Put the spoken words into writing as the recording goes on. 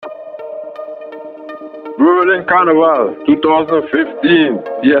Berlin Carnival 2015.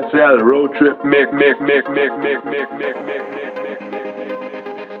 DSL Roadtrip make.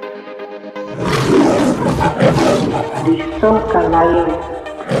 The Soca life.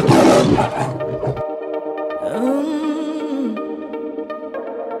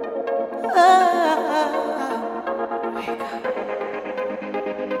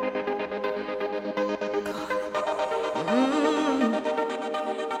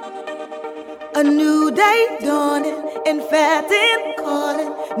 A new day dawning, inviting,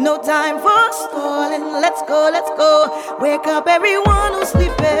 calling. No time for stalling. Let's go. Wake up everyone who's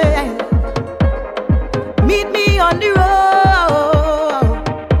sleeping. Meet me on the road.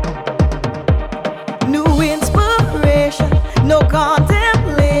 New inspiration, no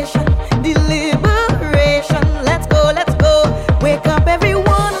contemplation, deliberation. Let's go. Wake up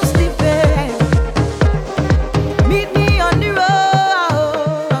everyone who's sleeping. Meet me on the road.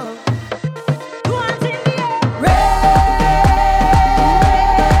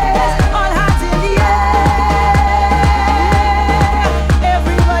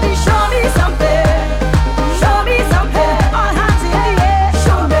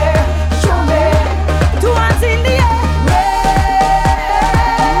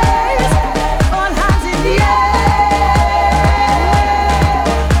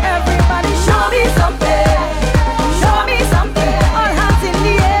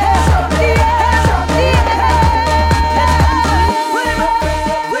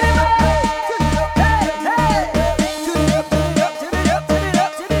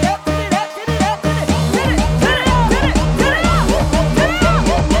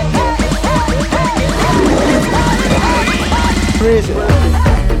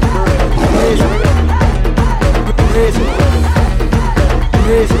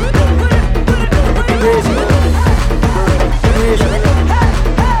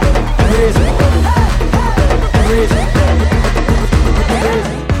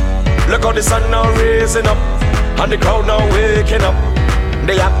 Look how the sun now raising up, and the crowd now waking up.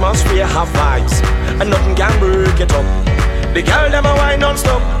 The atmosphere have vibes, and nothing can break it up. The girl them a wine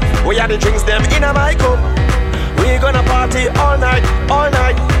non-stop. We had the drinks them in a my cup. We gonna party all night,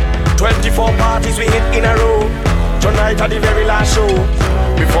 24 parties we hit in a row. Tonight at the very last show,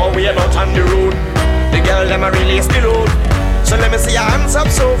 before we head out on the road. The girl them a release the load. So let me see your hands up,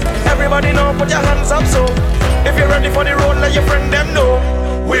 so everybody know, put your hands up, so if you're ready for the road, let your friend them know.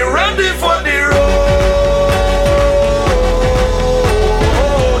 We're ready for the road.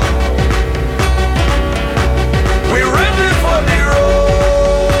 We're ready for the road.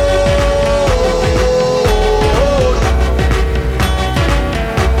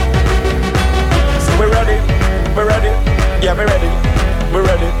 So we're ready, yeah, we're ready,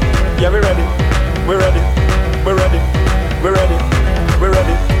 yeah, we're ready, we're ready, we're ready, we're ready, we're ready,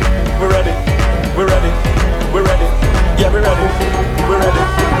 we're ready, we're ready, we're ready, yeah, we're ready, we're ready,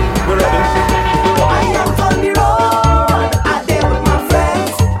 we're ready, we're ready.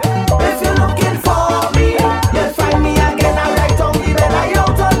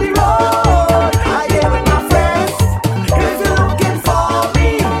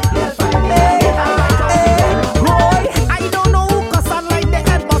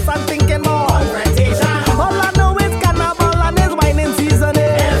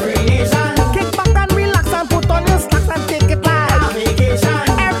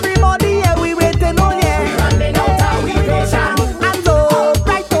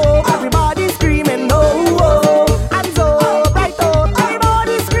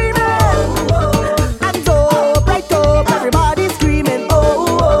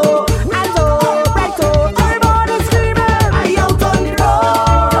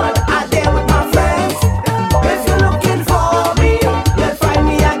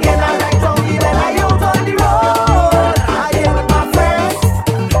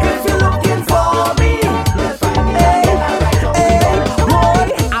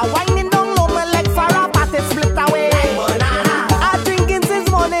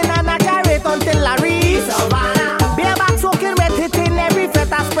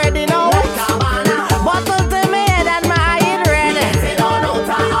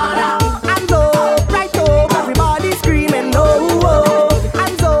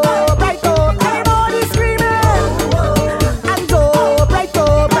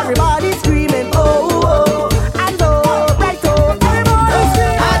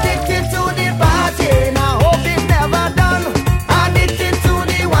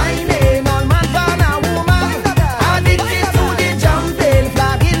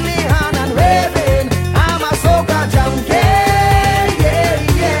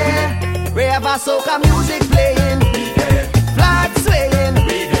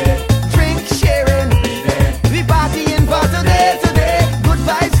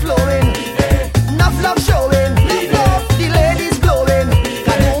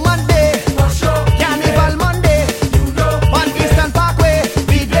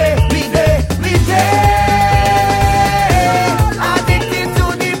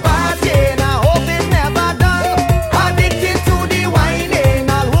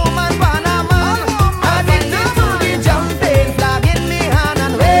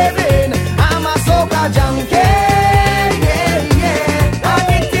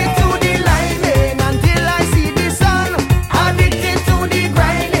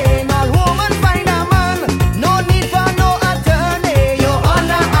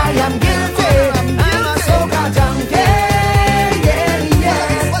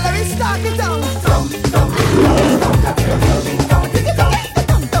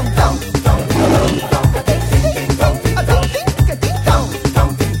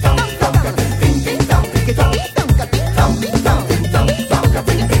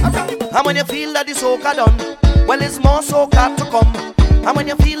 you feel that the soca done, well it's more soca to come. And when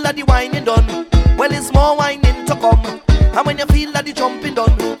you feel that the whining done, well it's more whining to come. And when you feel that the jumping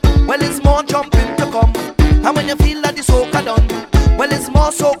done, well it's more jumping to come. And when you feel that the soca done, well it's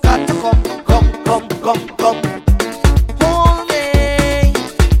more soca to come. Come, come, come, come. Hold me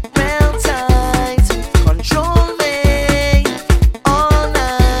real tight, control me all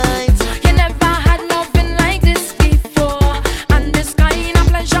night. You never had nothing like this before, and this kind of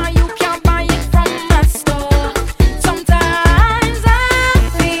pleasure you can't buy it from a store. Sometimes I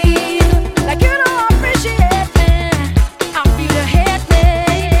feel like you don't appreciate me, I feel you hate me.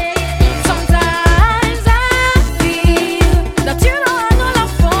 Sometimes I feel that you don't have no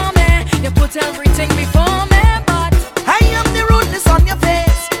love for me, you put everything before me, but I am the rudeness on your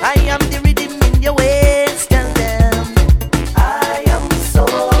face, I am the rhythm in your waist. Tell them I am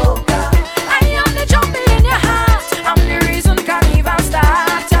soca. I am the jumping in your heart, I'm the reason carnival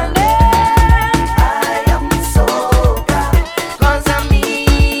start. Tell them I am soca, 'cause I'm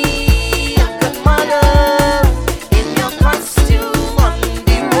me, a good mother, in your costume on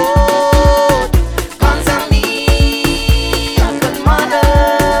the road. 'Cause I'm me, a good mother,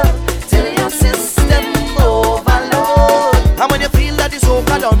 till your system overload. And when you feel that the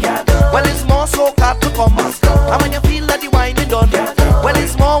soca done, well it's more soca to come. And when you feel that the whining done, well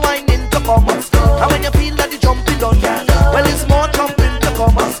it's more whining to come. And when you feel that the jumping done, well it's more jumping to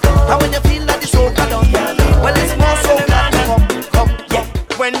come. And when you feel that the soca done, well it's more soca to come. Come, yeah.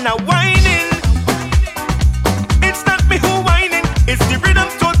 When I whining, it's not me who whining, it's the rhythm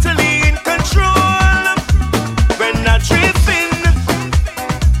totally in control. When I drifting,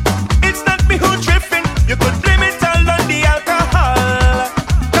 it's not me who drifting, you could blame it all on the alcohol.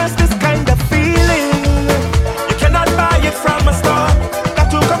 'Cause this kind of feeling, you cannot buy it from a store, got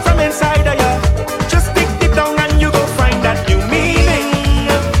to come from inside of you. Just dig deep down and you go find that new meaning.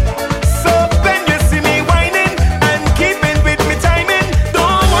 So when you see me whining and keeping with me timing,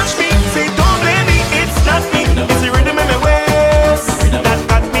 don't watch me, say don't blame me, it's not me, it's the rhythm in my waist that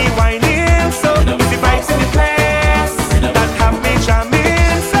got me whining. So it's the vibes in the place that have me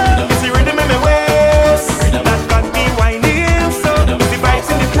jamming. So it's the rhythm in my waist that got me whining. So it's the vibes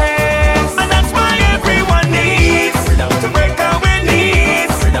in the place, and that's why everyone needs to break our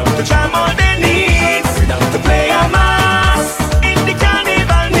knees, to jam on their knees, to play a mass in the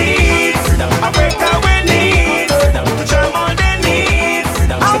carnival needs. I break our knees, to jam on their knees,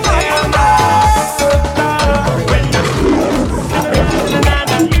 to play a mass. When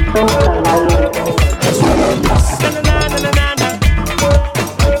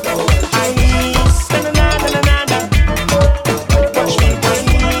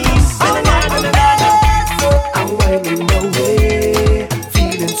I'm winding away,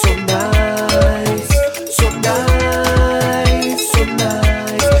 feeling so nice, so nice, so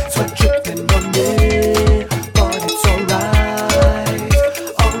nice. Sweat dripping on me, but it's alright,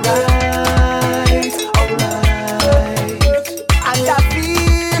 alright, alright. And I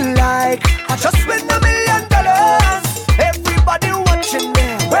feel like I just win $1,000,000. Everybody watching me,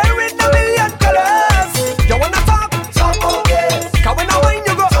 wearing $1,000,000. You wanna talk? Talk okay. 'Cause when I wine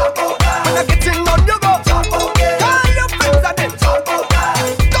you go, talk okay. When I get in on you go, talk okay. Call your friends and then talk okay.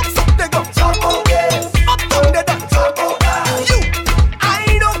 Thumbs up they go, talk okay. Up down they done, talk okay. You, I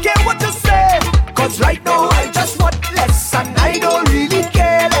don't care what you say, 'cause right now I just want less, and I don't really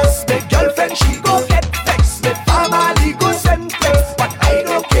care less. My girlfriend she go get vexed, my family go send text, but I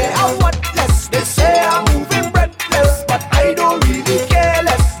don't care, I want less. They say I'm moving breathless, but I don't really care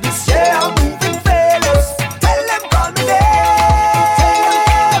less. They say I'm moving fearless. Tell them call me name,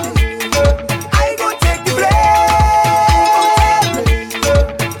 I gon' take the blame.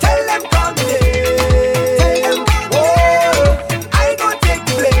 Tell them call me name, oh, I gon' take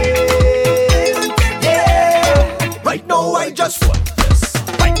the blame. Yeah, right now I just want this.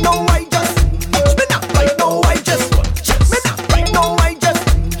 Right now I just watch me now. Right now I just watch me now. Right now I just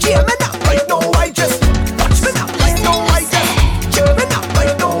hear me now. Right now I just watch me now. Right now I just check me now.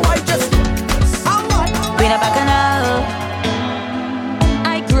 Right now I just Been a bacchanal.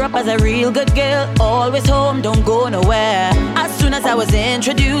 I grew up as a real good girl, always home, don't go nowhere. As soon as I was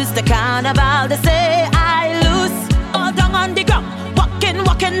introduced to carnival, they say I loose, all down on the ground, walking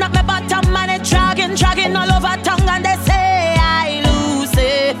up my bottom, and it dragging all over tongue, and they say I lose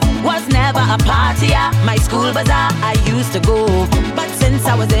it. Was never a party at my school bazaar I used to go, but since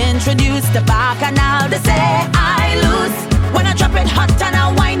I was introduced to bacchanal, they say I lose. When I drop it hot and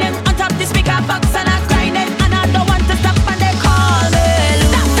I whining on top the speaker box and I grinding, and I don't want to stop, and they call me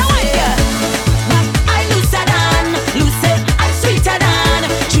loose. Stop the way. I looser than, loose it, I'm sweeter than,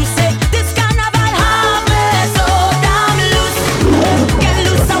 juicy. This carnival have me so damn loose. Get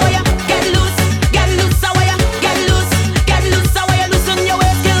loose, how you get loose.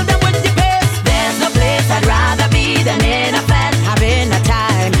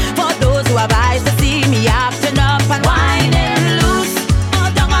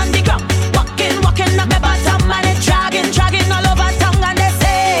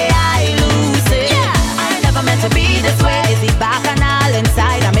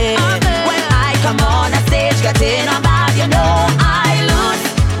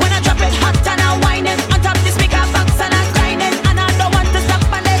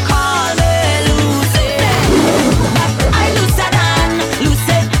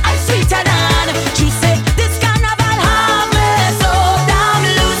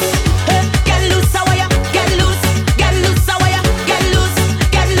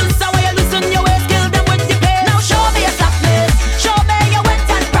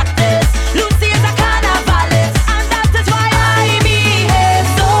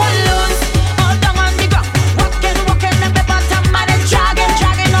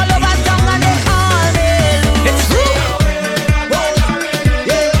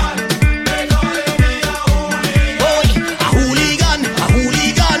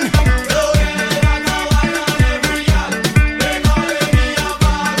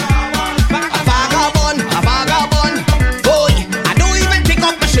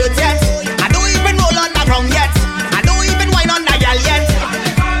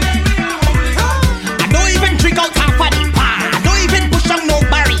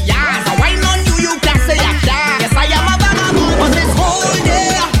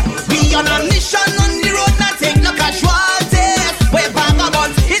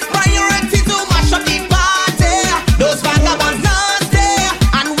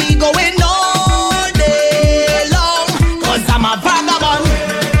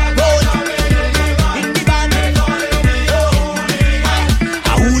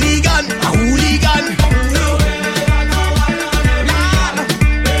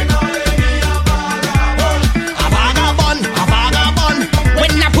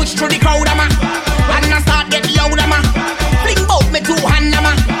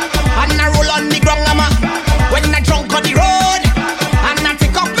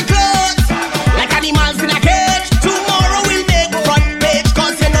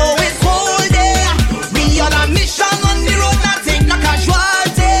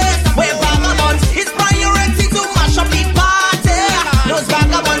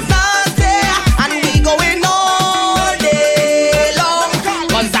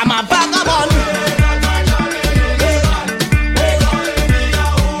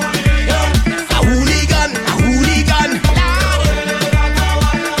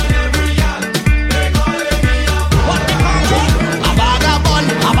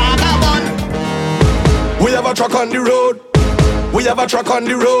 a truck on the road. We have a truck on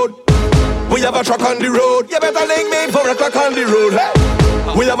the road. We have a truck on the road. You better link me for a truck on the road. Hey.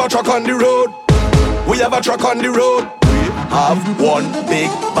 We have a truck on the road. We have a truck on the road. We have one big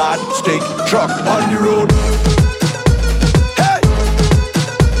bad stick truck on the road. Hey.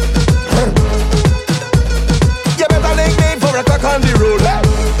 You better link me for a truck on the road. Hey.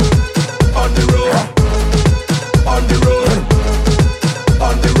 On the road. On the road.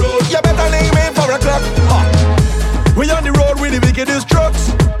 On the road. You better link me for a truck. We on the road with the wickedest trucks.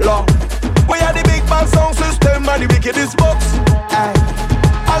 Long. We are the big band sound system and the wickedest box. Aye.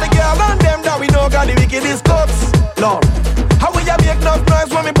 All the girls and them that we know got the wickedest cuts. Lord, how we a make enough noise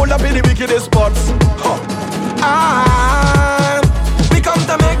when we pull up in the wickedest spots? Huh. And we come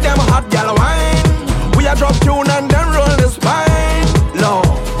to make them hot gal wine. We a drop tune and then roll the spine. Lord,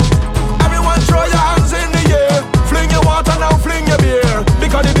 everyone throw your hands in the air. Fling your water now, fling your beer.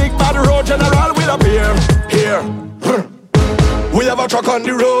 Because the big bad road general will appear. Here. We have a truck on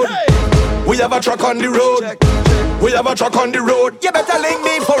the road. We have a truck on the road. We have a truck on the road. You better link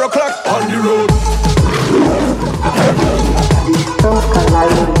me 4 o'clock on the road.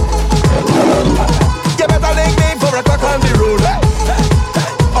 You better link me 4 o'clock on the road.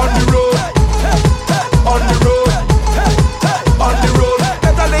 On the road. On the road. On the road.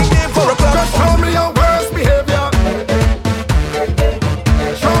 Better link me 4 o'clock. Just show me your worst behavior.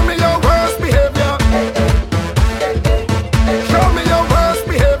 Show me your worst behavior. Show me your worst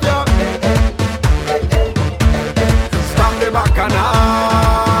behavior. Stop the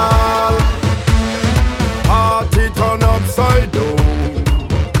bacchanal. Party turn upside down.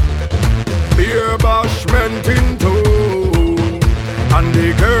 Beer bashment in town. And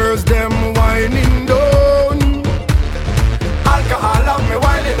the girls them whining down. Alcohol have me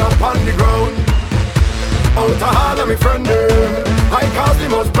whining up on the ground. Out of all of me friend them, I cause the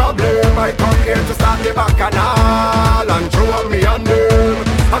most problem. I come here to start the bacchanal and throw up me on them.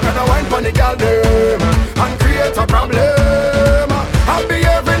 I gotta wine pon the girl them and create a problem. I'm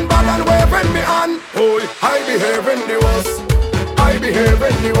behaving bad and waving me on. Oh, I behaving the worst. I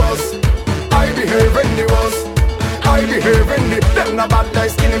behaving the worst. I behaving the worst. I behaving the. Them not bad like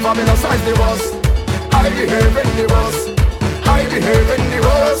skinny for me no size the worst. I behaving the worst. I behaving the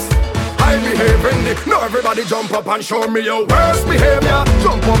worst. I behaving the. Now everybody jump up and show me your worst behavior.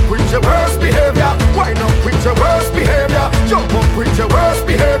 Jump up with your worst behavior. Wind up with your worst behavior. Jump up with your worst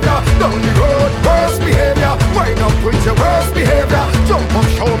behavior. Down the road, worst behavior. Wind up with your worst behavior. Jump up,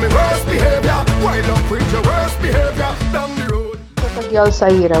 show me worst behavior. Wind up with your worst behavior. Down the road. Girl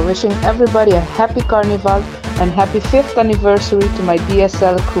Saira, wishing everybody a happy carnival and happy 5th anniversary to my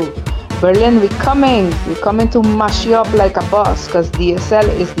DSL crew. Berlin, we coming to mash you up like a boss, cause DSL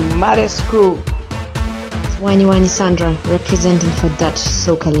is the maddest crew. It's Whiny Sandra, representing for Dutch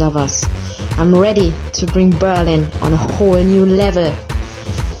soca lovers. I'm ready to bring Berlin on a whole new level.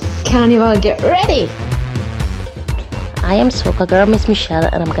 Carnival, get ready! I am Soca girl Miss Michelle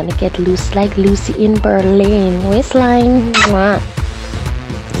and I'm gonna get loose like Lucy in Berlin. Waistline. Mwah.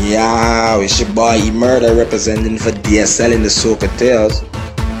 Yeah, it's your boy E-Murder representing for DSL in the Soca Tales.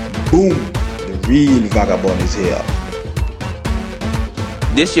 Boom, the real vagabond is here.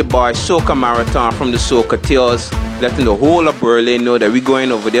 This your boy Soca Marathon from the Soca Tales, letting the whole of Berlin know that we're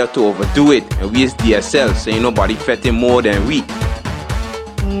going over there to overdo it, and we is DSL, so ain't nobody fetting more than we.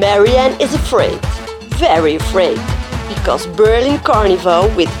 Marianne is afraid, very afraid, because Berlin Carnival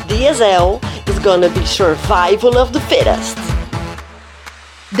with DSL is gonna be survival of the fittest.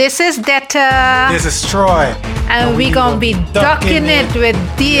 This is Detta. This is Troy. And we gonna be ducking it with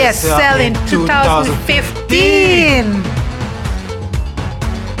DSL in 2015.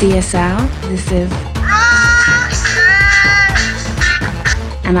 DSL, this is...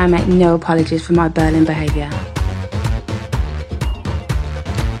 And I make no apologies for my Berlin behavior.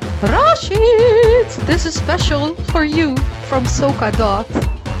 Rashid, this is special for you from Soca Dot.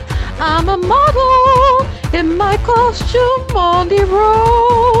 I'm a model in my costume on the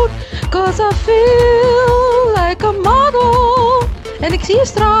road, cause I feel like a model. En ik zie je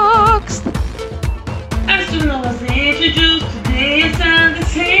straks. As soon as I introduced to DSL, the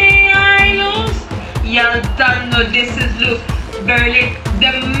same I lose. Y'all don't know this is loose. Berlin,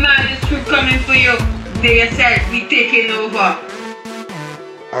 the maddest crew coming for you. DSL, we taking over.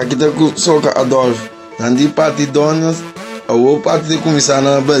 Aqui tá com Soca Adolfo. Nandi party donas. A whole party começar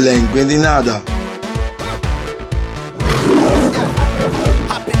na Belém. Quindi nada.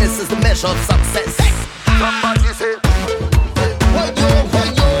 Happiness is the measure of success. Somebody say, why yo,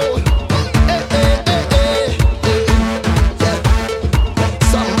 eh, eh, eh, eh, yeah.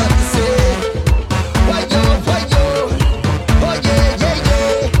 Somebody say, why yo, oh yeah, yeah,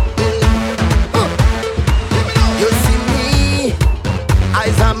 yeah,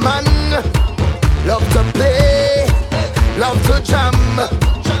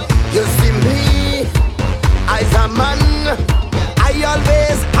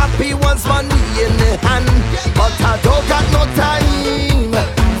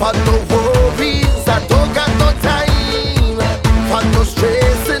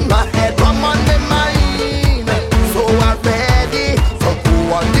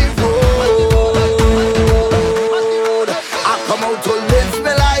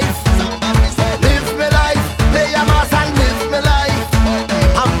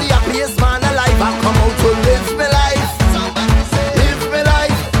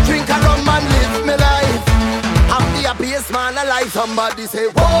 somebody say,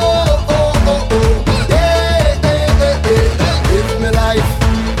 whoa, oh, oh, oh, yeah, live me life,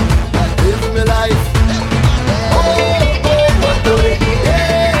 live me life. Oh, oh, oh,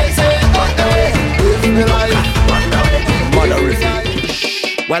 yeah, say, live me life.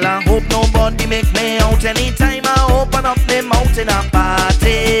 Well, I hope nobody make me out anytime I open up my mouth in a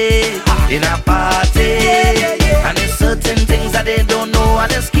party, in a party. And there's certain things that they don't know, I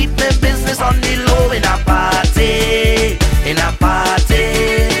just keep my business on the low in a party, in a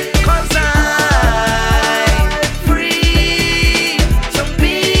party. 'Cause I'm free to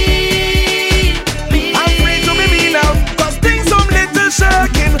be me. I'm free to be me now, 'cause things some little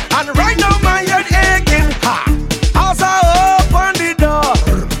shaking, and right now my head aching. Ha! As I open the door,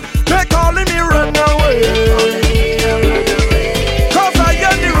 they calling me run away, 'cause I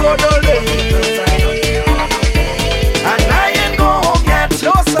hear the road all day. And I ain't go home yet,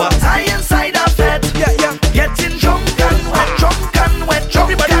 no, but I inside a fed. Yeah, yeah. Getting drunk and wet, drunk and wet,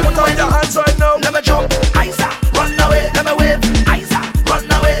 drunk Everybody and put on wet. your hands right now. Let me jump, Isa, run away. Let me wave, Isa,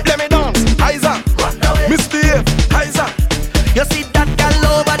 run away. Let me dance, Isa, run away. misbehave, Isa. You see that girl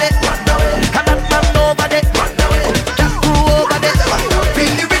over there, run away. And that man over there, run away. That crew over there, run away.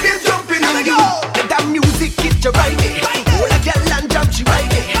 Feel the rhythm jumping and go. Let that music hit you right there. Hold a girl and jump she right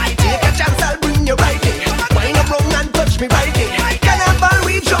there. Take a chance, I'll bring you right there. Wind up round and touch me right there. Cannibal,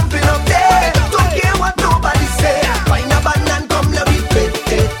 we jumping up there. Don't care what nobody say. Find a band and come let me play.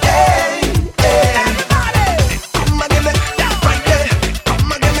 Hey, hey. Come and give me right there.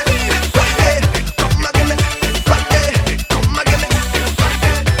 Come and give me right there. Come and give me right there. Come and give me right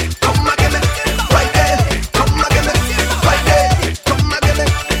there. Come and give me right there. Come and give me right there. Come and give me right there. Come and give me.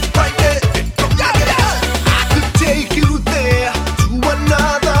 I could take you there to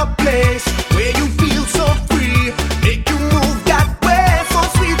another place where you feel so free. Make you move that way, so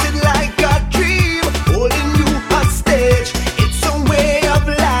sweet it like a dream. Holding you hostage, it's a way of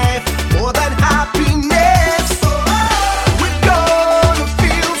life, more than happiness. We're gonna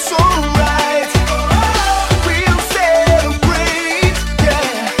feel so right. We'll celebrate, yeah,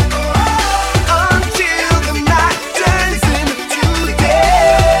 until the night turns into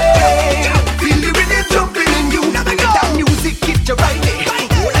day. Feel the rhythm jumping in you. That music hit you right there.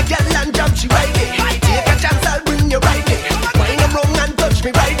 Hold a girl and jump she right there. Take a chance, I'll bring you right there. Wind up round and touch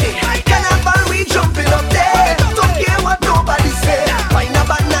me right there. Cannibal, we jumping up there. Don't care what nobody say. Find a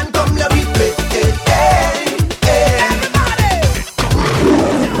band and come let me play. Hey, hey, hey.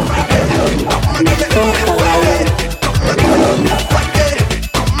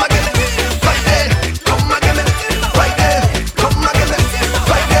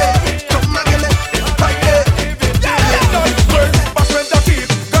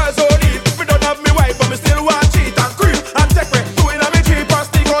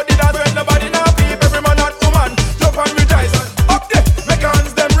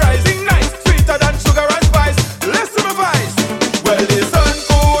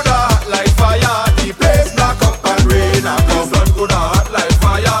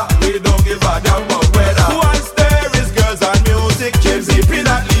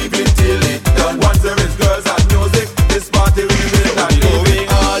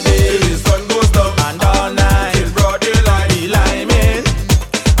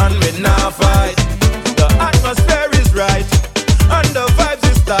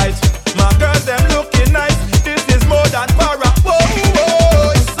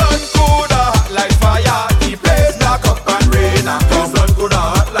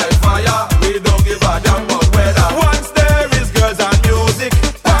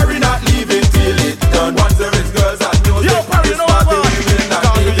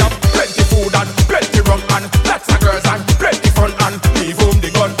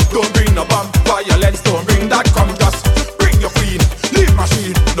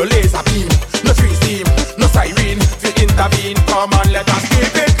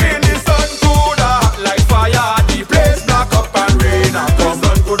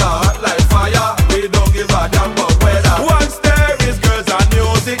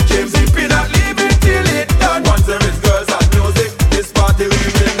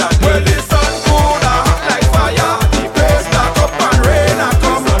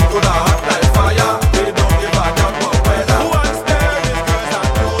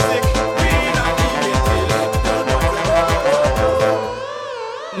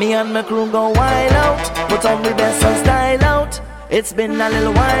 Me and my crew go wild out, put on the best and style out. It's been a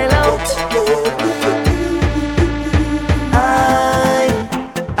little while out.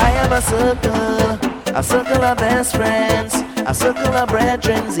 I have a circle of best friends, a circle of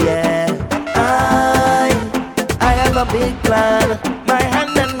brethren, yeah. I have a big plan, my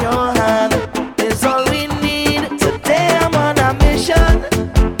hand in your hand is all we need. Today I'm on a mission.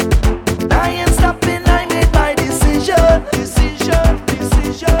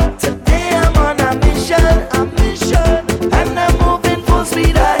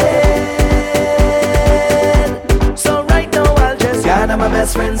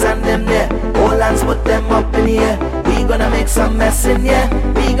 put them up in the air. We gonna make some mess in here.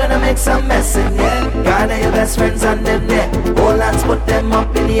 We gonna make some mess in here. Gather your best friends and them there. All hands put them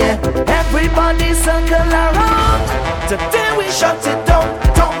up in the air. Everybody circle around. Today we shut it down,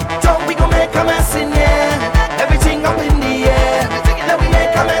 down. We gon' make a mess in here. Everything up in the air. Then we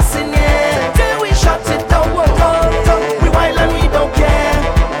make a mess in here. Today we shut it down, down. We wild and we don't care.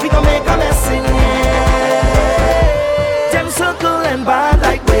 We gon' make a mess in here. Them circle and bad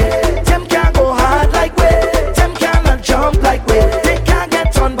like we. Them can't go hard like we. Them cannot jump like we. They can't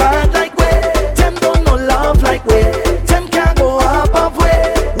get on bad like we. Them don't know love like we. Them can't go up of we.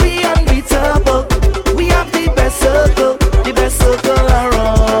 We unbeatable. We have the best circle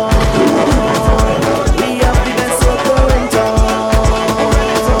around. We have the best circle in town.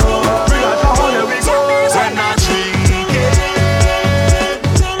 When I drink it,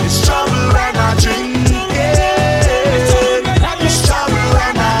 it's trouble when I drink it. It's trouble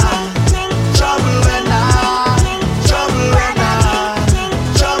when I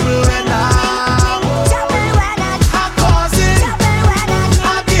cause it,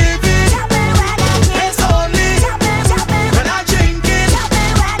 I give it. It's only when I drink it.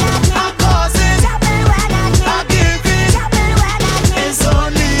 I cause it, I give it. It's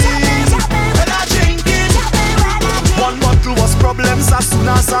only when I drink it. One bottle was problems as soon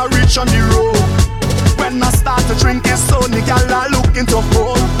as I reach on the road. When I start to drink it, so nigga I look into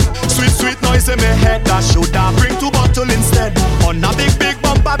hole. Sweet noise in my head, I should have bring 2 bottles instead. On a big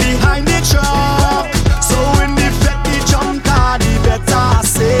bumper behind the truck. So when the fetty jump car, the better I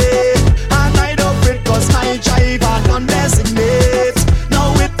say. And I don't wait cause I drive and don't designate.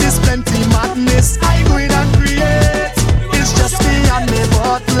 Now with this plenty madness, I go in and create. It's just me and my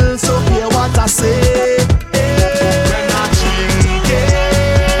bottle, so hear what I say. When I drink it,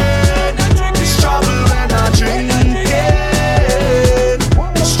 it's trouble when I drink it.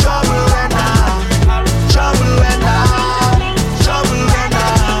 It's trouble when I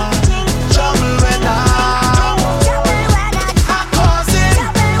cause it,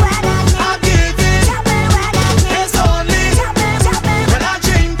 I give it. It's only when I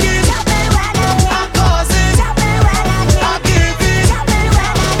drink it. I cause it, I give it.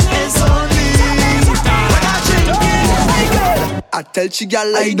 It's only when I drink it. I tell she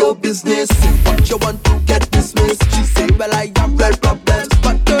gal I do business, but you want to get dismissed. She say, well I have real problems,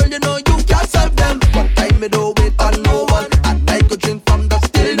 but girl you know you can't solve them. What time me do it on no one, and I could drink from the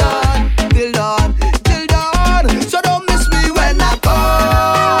till dawn, till dawn, till dawn. So don't miss me when I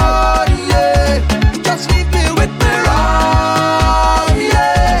call, yeah. Just leave me with me wrong,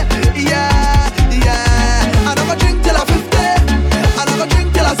 yeah, yeah, yeah. I don't go drink till I'm 50, I don't go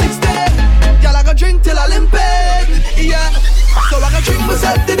drink till I'm 60. Girl I go drink till I'm limpid, yeah. So I can drink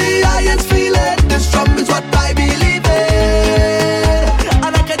myself to the highest feeling. This drum is what I believe in,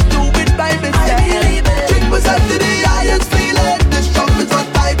 and I can do it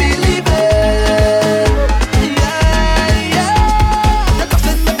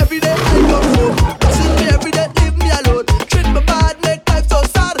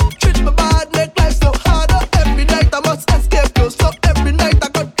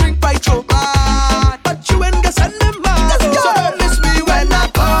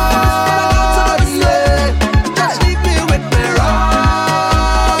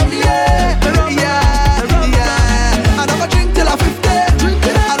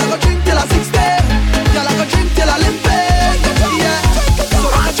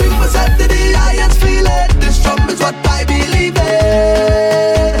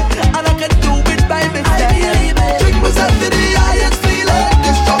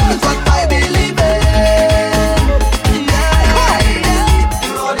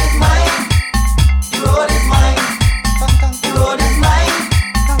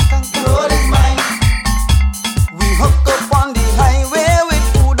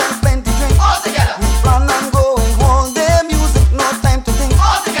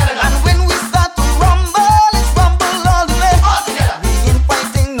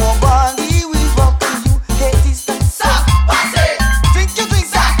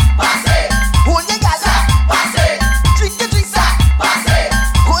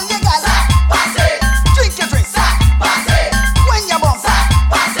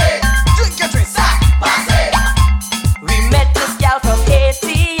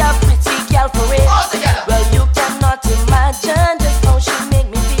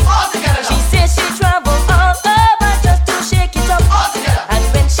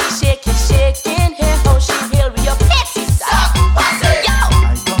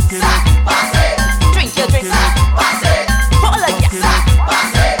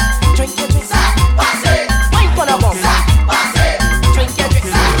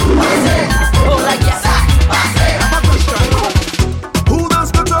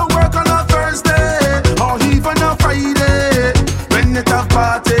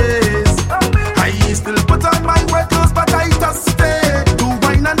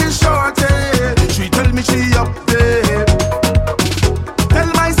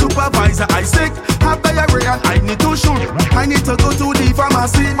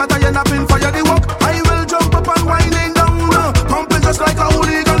pharmacy, but I end up in fire the walk. I will jump up and winding down, pumping just like a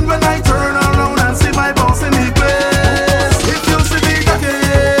hooligan when I turn around and see my boss in the place. If you see me again,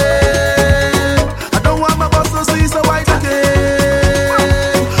 I don't want my boss to see, so I take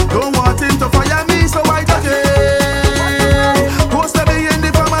it. Don't want him to fire me, so I take it. Post to be in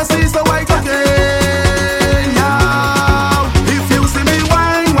the pharmacy, so I take it. Yeah. If you see me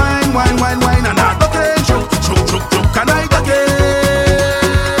wine, and I don't care, choke, and I take it.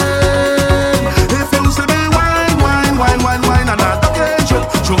 If you see me wine, and I don't care,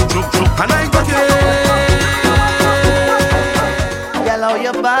 choke, and I take it. Girl, how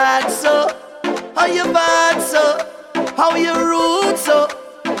you bad so? How you bad so? How you rude so?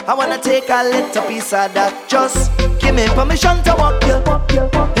 I wanna take a little piece of that. Just give me permission to walk you.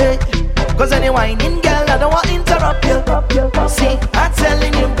 Hey, cause any whining girl, I don't want to interrupt you. See, I'm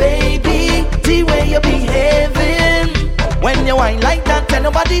telling you, baby, the way you're behaving. When you whine like that, tell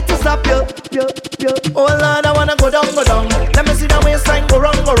nobody to stop you. Oh Lord, I wanna go down. Let me see the waistline go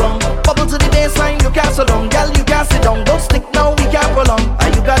wrong. Bubble to the baseline, you can't sit down. Girl, you can't sit down. Don't stick now, we can't prolong.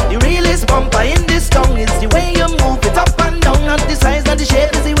 And you got the realest bumper in this tongue. It's the way you move it up and down. Not the size, not the shape,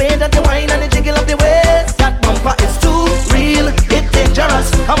 it's the way that you whine and the jiggle of the waist. That bumper is too real, it's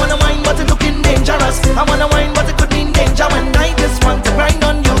dangerous. I wanna whine, but it's looking dangerous. I wanna whine, but it could mean danger. When I just want to grind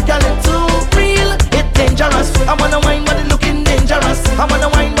on you, girl, it's too real, it's dangerous. I wanna whine, but it's looking dangerous. I wanna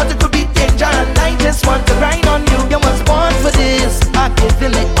whine, but it could be danger. And I just want to grind on you. You was born for this. I'm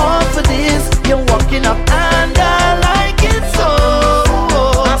giving it all for this. You're walking up and I like it so.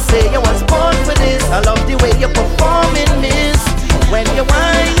 I say you was born for this. I love the way you're performing, miss. When you're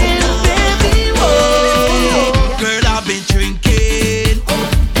whining, baby, whoa. Girl, I've been drinking.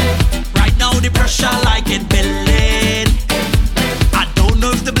 Right now the pressure like it building. I don't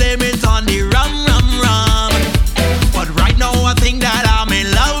know if to blame it on the rum. But right now I think that I'm in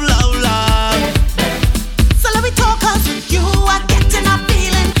love. So let me talk, cause with you I'm getting a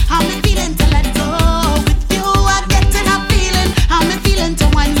feeling. I'm feeling to let go. With you I'm getting a feeling. I'm feeling to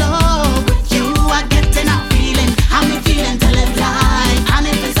wind low. With you I'm getting a feeling. I'm feeling to live life. And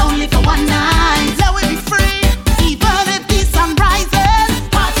if it's only for one night, let we be free. Even if the sun rises,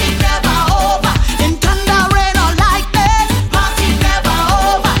 party never over. In thunder, rain or lightning, party never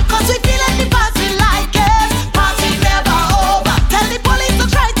over. Cause we feeling the party like it. Party never over. Tell the police to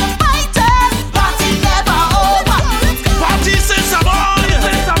try to fight it. Party never over. Party since I'm on. In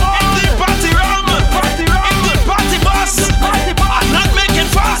the party rum. In the party bus. I'm not making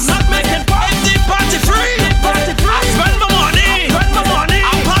fuss. In the party free. I spend my money.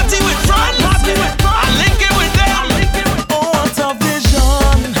 I party with friends. I link it with them. Oh, what a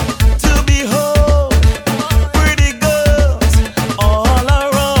vision to behold. Pretty girls all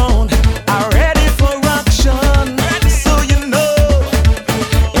around are ready for action. So you know,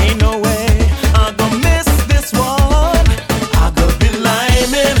 ain't no way I'm gonna miss this one. I go be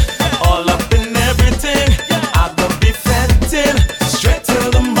liming all up in everything. I go be fetting straight till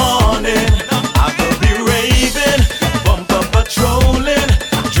the morning. I go be raving, bumper patrolling,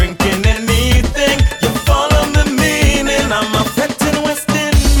 drinking anything. You follow the meaning. I'm a fetting West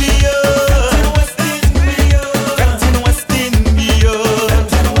India. Fetting West India.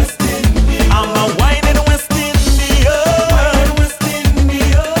 I'm a whining West India.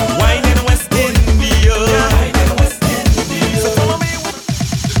 Whining West India. So follow me.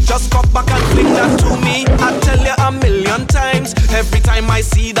 Just come back and fling that to me. I tell you a million times. Every time I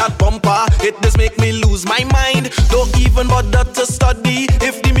see that bumper, it does make me lose my mind. Don't even bother to study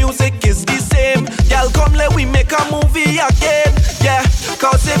if the music is the same. Girl, come let we make a movie again. Yeah,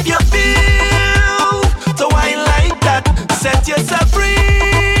 cause if you feel to whine like that, set yourself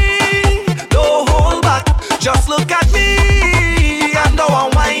free. Don't hold back, just look at me. And now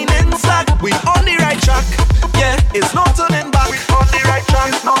I'm whining slack. We on the right track. Yeah, it's no turning back. We on the right track,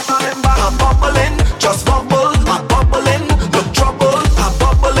 it's no turning back. I'm bubbling, just bubble. I'm bubbling, look trouble. I'm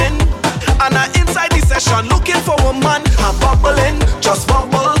bubbling, and I'm inside the session looking for a man. I'm bubbling, just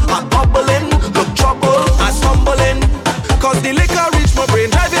bubble. I'm bubbling, look trouble. I'm stumbling, cause the liquor reach my brain,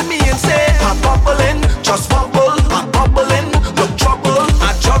 driving me insane. I'm bubbling, just bubble. I'm bubbling, look trouble.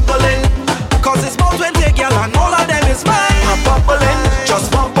 I'm juggling, cause it's about 20 girl and all of them is mine. I'm bubbling, just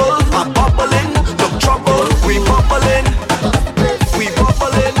bubble. I'm bubbling, look trouble. We bubbling.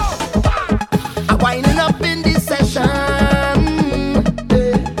 I'm winding up in this session.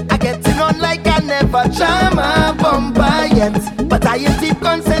 I get it on like I never jam a bumper yet. But I in deep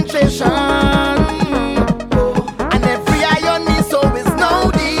concentration. And every eye on me, so it's now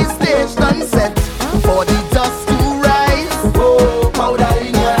the stage done set. For the dust to rise. Oh, powder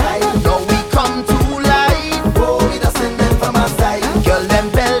in your eye. Now we come to life. Oh, we just send them from my side. Girl,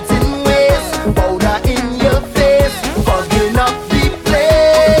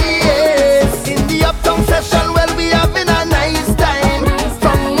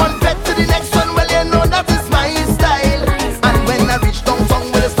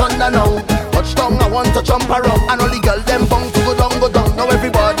 want to jump around. And all the girls them bound to go down, go down. Now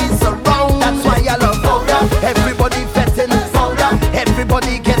everybody's around. That's why I love Soca. Everybody fetting it, Soca.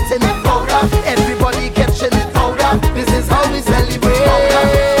 Everybody getting it, Soca. Everybody catching it, Soca. This is how we celebrate, Soca.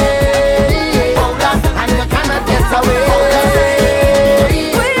 And you cannot get away.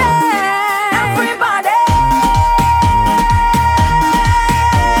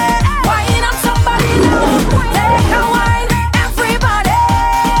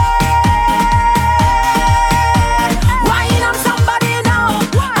 Wine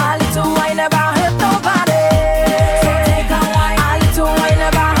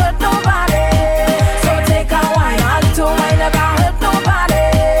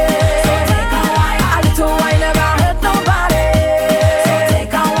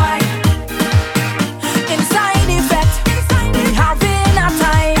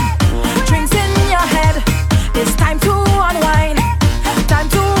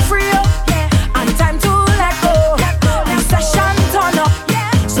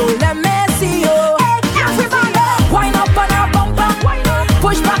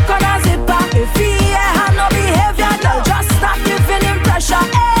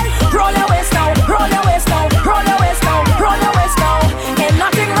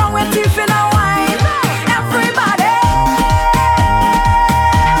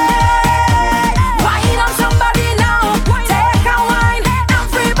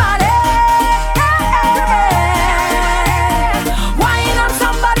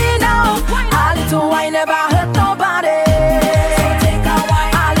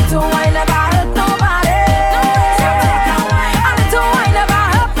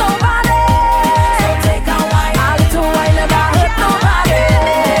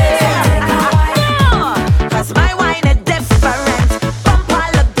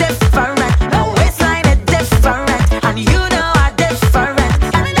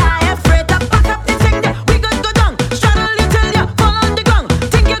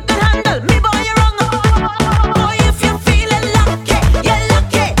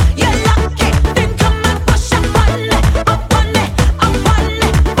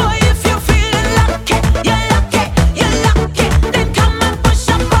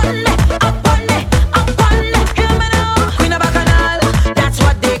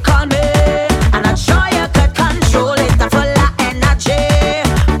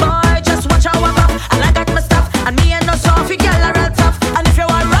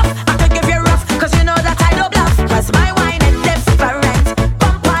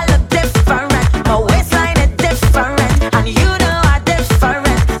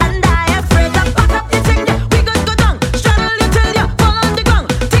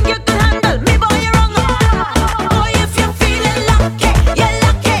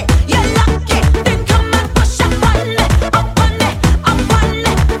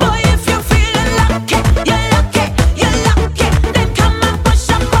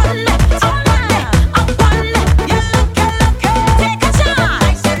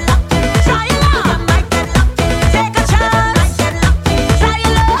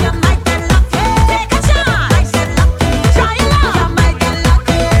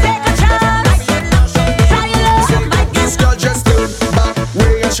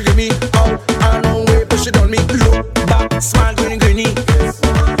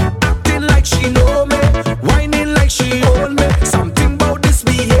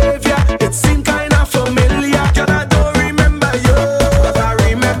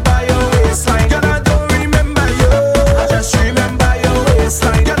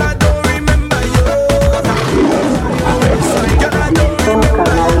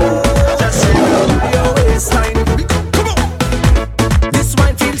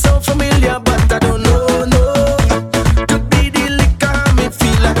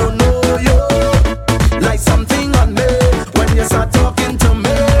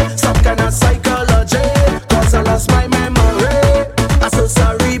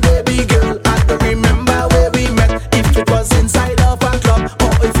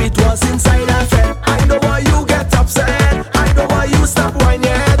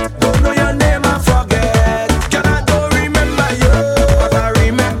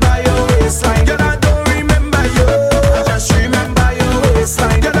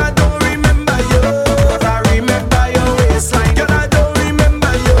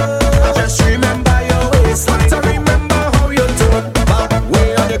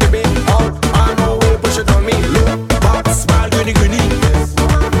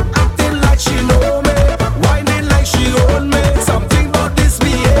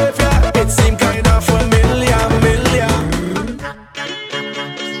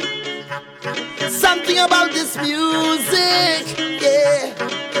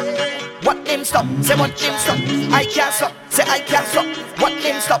stop? Say what name stop? I can't stop. Say I can't stop. What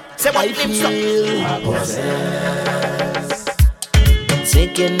name stop? Say what name stop?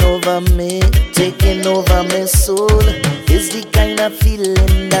 Taking over me soul is the kind of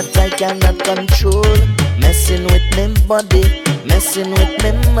feeling that I cannot control. Messing with me body, messing with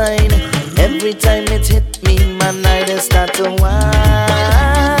me mind. Every time it hit me, man, I just start to whine.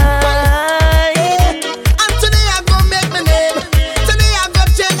 And today I go make my name. Today I go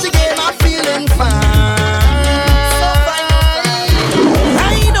change the game. I'm feeling fine. So fine. I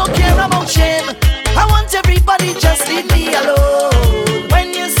don't care about shame. I want everybody just leave me alone. When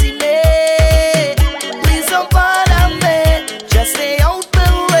you see me, please don't bother me. Just stay out the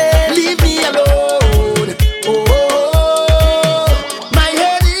way. Leave me alone. Oh, my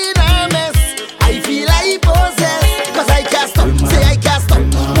head in a mess. I feel I possess. Cause I can't stop. Say I can't stop.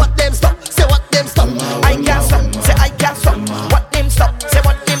 What them stop? Say what them stop? I can't stop. Say I can't stop. What them stop? Say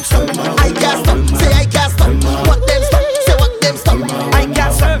what them stop? I can't stop. Say I can't stop. What them stop? Say what them stop? I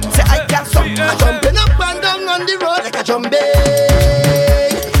can't stop. Say I can't stop. I'm jumping up and down on the road like a jumbie.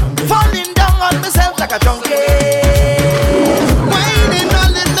 Falling down on myself like a junkie. Whining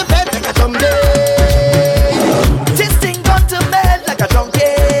all in the bed like a jumbie. This thing got to my head like a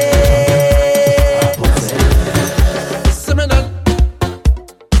junkie.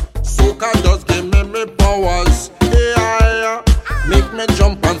 Soca does give me powers. Yeah, make me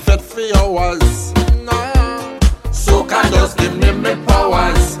jump and fet for hours. Nah. Soca does give me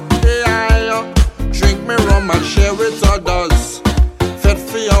powers. Yeah, drink me rum and share with others. Fet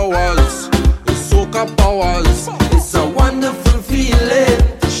for hours. It's soca powers. It's a wonderful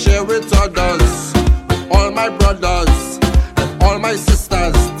feeling to share with others. All my brothers and all my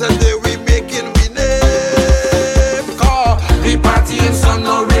sisters. Today we making we name. Cause we party in sun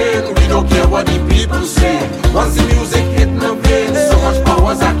or rain. We don't care what the people say. Once the music hit my veins, so much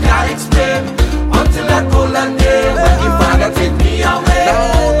powers I can't explain. Until that golden day when the Father take me away.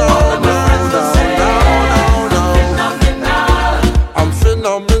 All of my friends will say, I'm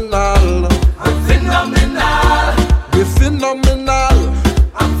phenomenal. I'm phenomenal. We're phenomenal.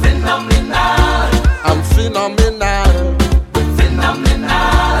 I'm phenomenal. I'm phenomenal. We're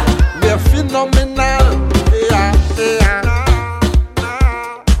phenomenal. We're phenomenal. Yeah, yeah.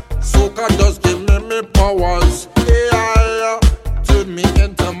 Soca does give me powers. Yeah, turn me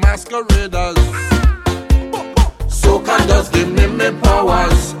into masqueraders. Soca does give me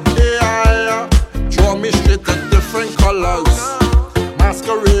powers. Yeah, draw me straight to different colors.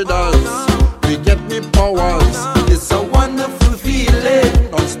 Masqueraders, we get me powers. It's a wonderful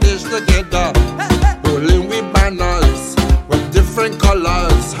feeling on stage together, rolling with banners with different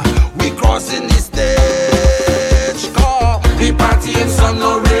colors. We crossing the stage, call we party in sun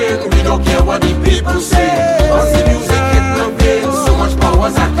or rain. We don't care what the people say. Once the music hit the veins, so much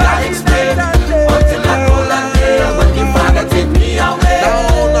powers I can't explain. Until I go like day when the Father take me away.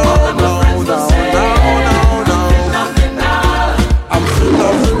 All of my friends will say, I'm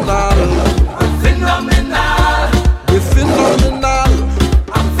phenomenal. I'm phenomenal. We're phenomenal.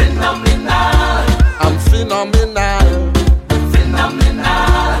 I'm phenomenal. I'm phenomenal. We're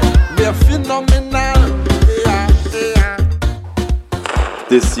phenomenal. We're phenomenal. Yeah, yeah.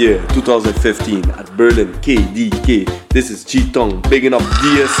 This year, 2015, at Berlin KDK, this is G-Tong, bigging up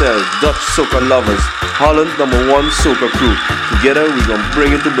DSL, Dutch Soca Lovers, Holland's #1 Soca crew. Together, we gon'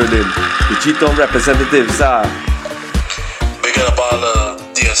 bring it to Berlin. The G-Tong representatives are Bigging up all the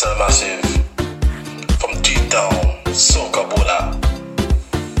DSL massive from G-Town, Soca Bola.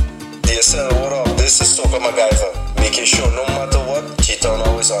 DSL, what up? This is Soca MacGyver, making sure no matter what, G-Town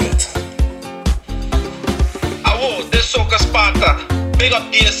always on it. Awo, this Soca Sparta. Big up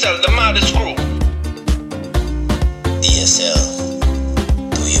DSL, the maddest crew. DSL,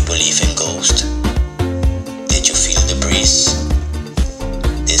 do you believe in ghosts? Did you feel the breeze?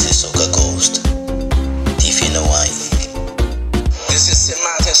 This is Soca Ghost. If you know why. This is St.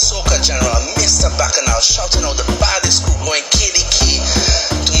 Martin Soca General, Mr. Bacchanal, shouting out the baddest group going KDK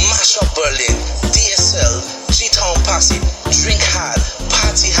to mash up Berlin. DSL, G-Town Posse, drink hard,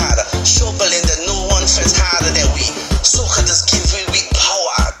 party harder, show Berlin that no one friends harder than we. Soca just give we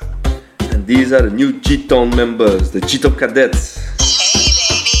power. And these are the new G-Town members, the G-Top Cadets. Hey,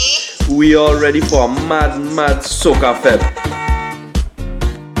 baby. We all ready for a mad Soca fest.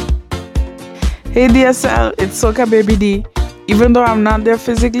 Hey DSL, it's Soca Baby D. Even though I'm not there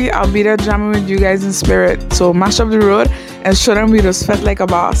physically, I'll be there jamming with you guys in spirit. So mash up the road and show them we just felt like a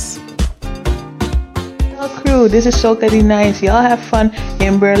boss. Hello crew, this is Soca D9. Y'all have fun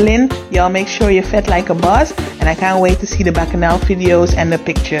in Berlin. Y'all make sure you fet like a boss. And I can't wait to see the Bacchanal videos and the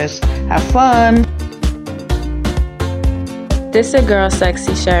pictures. Have fun! This your girl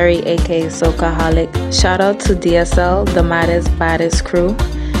Sexy Sherry, aka Socaholic. Shout out to DSL, the baddest crew.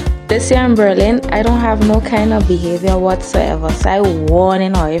 This year in Berlin, I don't have no kind of behavior whatsoever, so I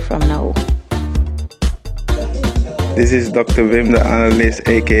warning away from now. This is Dr. Wim, the analyst,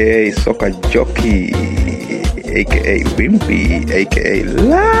 aka Soca Jockey, aka Wimpy, aka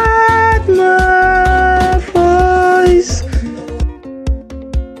Ladma Voice.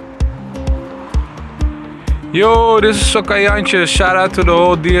 Yo, this is Soca Jantje. Shout out to the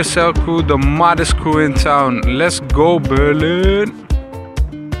whole DSL crew, the maddest crew in town. Let's go, Berlin.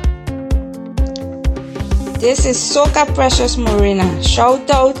 This is Soca Precious Marina. Shout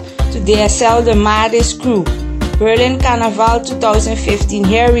out to DSL, the maddest crew. Berlin Carnival 2015,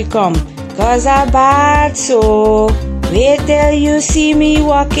 here we come. Cause I bad so. Wait till you see me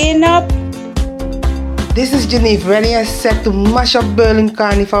walking up. This is Geneve, ready and set to mash up Berlin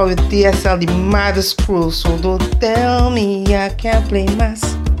Carnival with DSL, the maddest crew. So don't tell me I can't play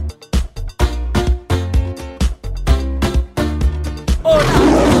mass.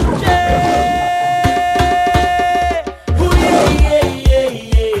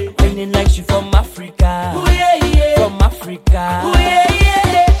 Whining like she from Africa. From Africa.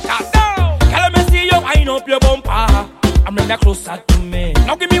 Girl, let me see you wind up your bumper. I'm bring that closer to me.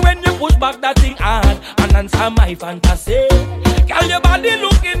 Now give me when you push back that thing hard and answer my fantasy. Girl, your body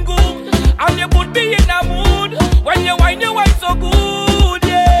looking good and you put me in a mood. When you wine so good,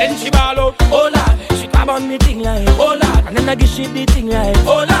 yeah. Then she ball out, oh lad. She grab on me thing like, oh lad. And then I give she the thing like,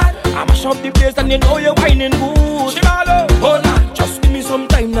 oh lad. I mash up the place and you know you're whining good. She ball out, oh lad. Just give me some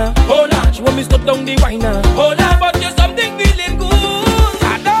time now, oh lad. She want me stop down the wine now, oh lad. But there's something feeling good.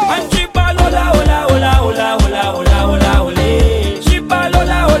 And she ball, hola, hola, hola, hola, hola, hola, hola, hola. She ball,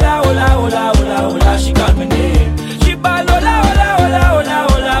 hola, hola, hola, hola, hola, hola. She call me name. She ball, hola, hola, hola, hola,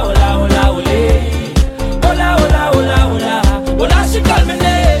 hola, hola, hola, hola. Hola, hola, hola, hola, hola. She call me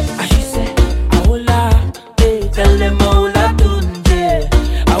name. And she say, hola, hey, tell them hola tunje,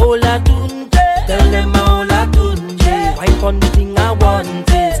 hola tunje. Tell them hola tunje. Wipe on the thing I want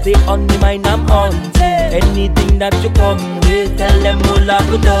it. Stay on the mind I'm on it. Anything that you come with, tell them hola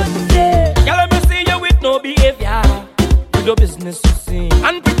good on it. Girl, let me see you with no behavior. Do the business you see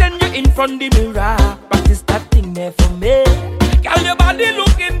and pretend you're in front the mirror. Practice that thing there for me. Girl, your body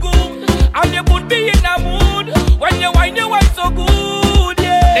looking good and you put me in a mood. When you wine so good,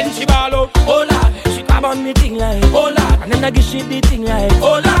 yeah. Then she ball out, oh lad. She grab on me thing like, oh lad. And then I give she the thing like,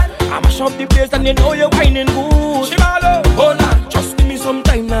 oh lad. I mash up the place and you know you're whining good. She ball out, oh lad. Just give me some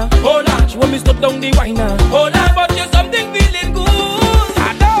time now, oh lad. She want me stop down the wine now, oh lad. But there's something feeling good.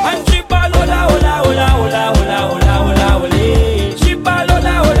 And she ball, hola, hola, hola, hola, hola, hola, hola, hola. She ball,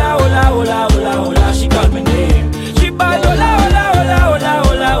 hola, hola, hola, hola, hola, hola. She call me name. She ball, hola, hola, hola, hola,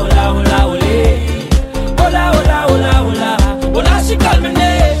 hola, hola, hola, hola. Hola, hola, hola, hola, hola. She call me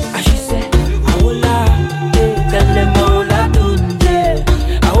name. And she say, hola, tell them hola tunje,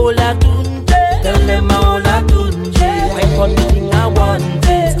 hola tunje. Tell them hola tunje. Wipe on the thing I want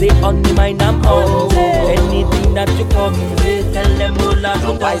it. Stay on the mind I'm on it. Anything that you come with, tell them hola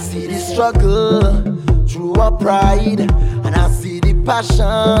tunje. I see the struggle through our pride, and I see the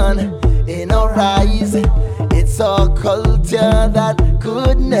passion in our eyes. It's a culture that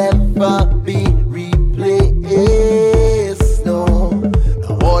could never be replaced. No,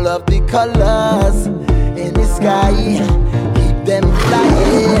 all of the colors in the sky, keep them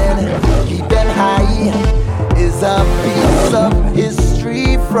flying, keep them high, is a piece of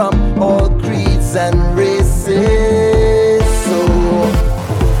history from all creeds and races. So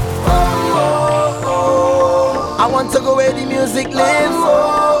I want to go where the music lives,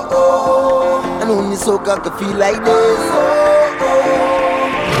 and only soca could feel like this.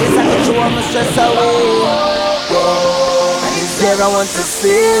 Yes, I can show all my stress away, yeah. And it's there I want to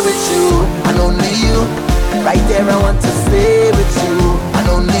stay with you, and only you. Right there I want to stay with you, and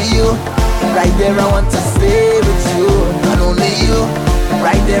only you. Right there I want to stay with you, and only you.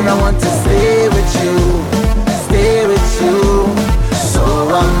 Right there I want to stay with you, stay with you. So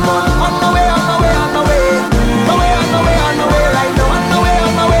I'm on my way, on my way, on my way. My way, on my way, on my way right now. On my way,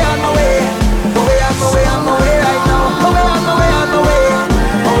 on my way, on my way. My way, on my way, on my way right now. My way, on my way, on my way.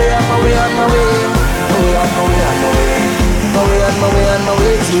 My way, on my way, on my way. My way, on my way, on my way. My way, on my way, on my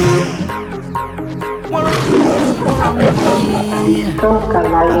way to you.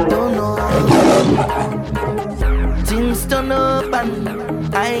 Things turn up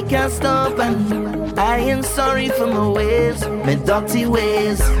and I can't stop, and I ain't sorry for my ways, my dirty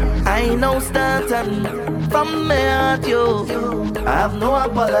ways. I know starting from my heart, yo. I have no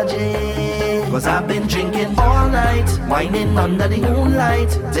apology. Cause I've been drinking all night, whining under the moonlight.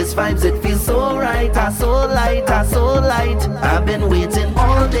 This vibes, it feels so right, so light, so light. I've been waiting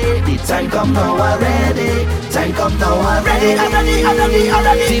all day, the time come now already. Time come now already.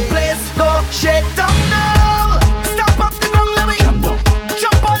 The place go shake down now. Stop up the ground, let me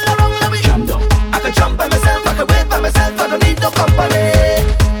jump all around, let me I can jump by myself, I can wait by myself, I don't need no company.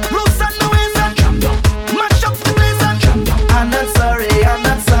 Loose on the waist and mash up the place and I'm not sorry, I'm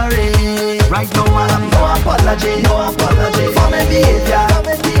not sorry. Right now I have no apology for my behavior.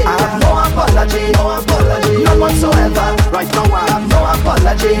 I have no apology none whatsoever. Right now I have no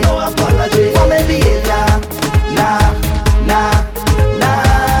apology for my behavior. Nah.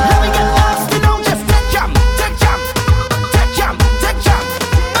 Let me get lost, you know, just take jam.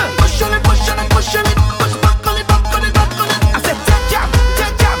 Push on it, push back on it. I said take jam,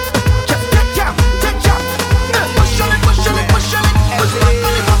 just take jam. Push on it, push back on it.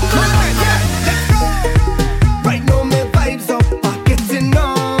 Right now my vibes up are getting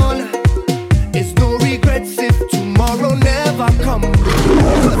on. It's no regrets if tomorrow never comes.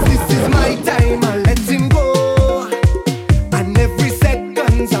 Cause this is my time, I'm letting go. And every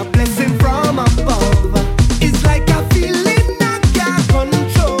second's a blessing from above. It's like a feeling I can't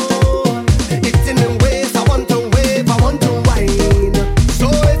control. It's in the ways I want to wave, I want to whine. So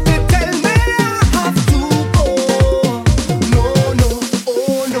if they tell me I have to go, no,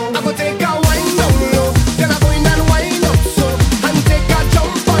 oh no. I'm gonna take a wind down low, then I'm going and wind up so, and take a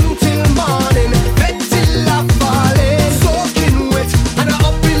jump until morning. Bet till I'm falling, soaking wet, and I'm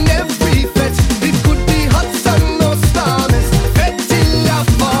up in every fet. It could be hot sun or storms. Bet till I'm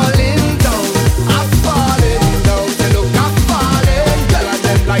falling down. Say look, I'm falling. Girl, I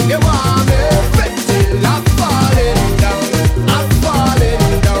them like they want me. Bet till I'm falling down.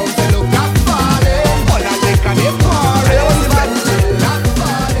 Say look, I'm falling. All I think I need pouring. Bet till I'm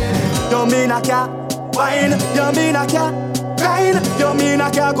falling. You mean I can't whine? You mean I can't grind? You mean I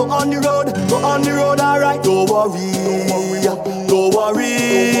can't go on the road, alright. Don't worry.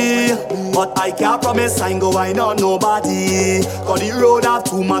 But I can't promise I ain't go whine on nobody. Cause the road have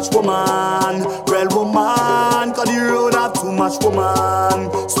too much woman, real woman. Cause the road have too much woman,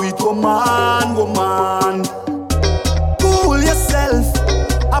 sweet woman. Cool yourself.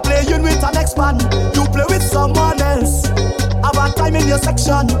 I play you with an ex-man, you play with someone else. Have a time in your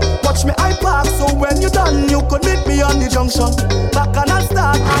section. Watch me I park, so when you're done, you could meet me on the junction. Back and I'll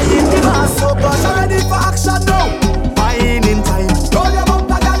start, I hit the mass, so cause I'm ready for action now. Fine in time, roll your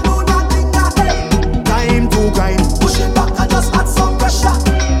bumper, girl, do nothing, time to grind, push it back and just add some pressure.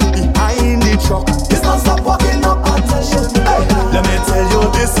 Behind the truck, it's not stop walking up attention. Hey, let me tell you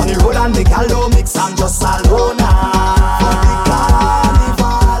this, on the road and the gal don't mix and just alone. For the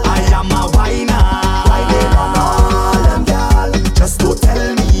carnival, I am a whiner, whining on all them gal. Just don't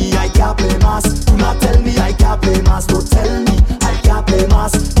tell me I can't play mass. Do not tell me I can't play mass. Don't tell me I can't play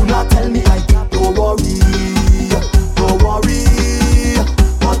mass. Do not tell me I can't. Don't worry.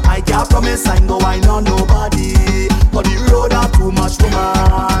 But I can't promise I know I know nobody. Cause the road have too much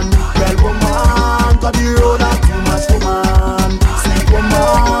woman, real woman. Cause the road have too much woman, sweet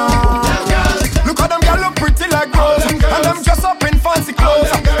woman. Look how them girl look pretty like rose, and them dress up in fancy clothes,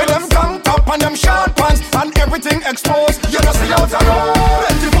 with them tank top and them short pants and everything exposed. You just see out a road,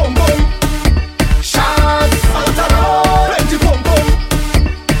 plenty boom boom. Shots out a road, plenty boom boom.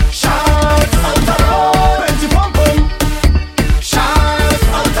 Shots out a road, plenty boom boom. Shots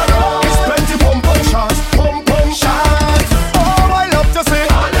out a road, it's plenty boom boom.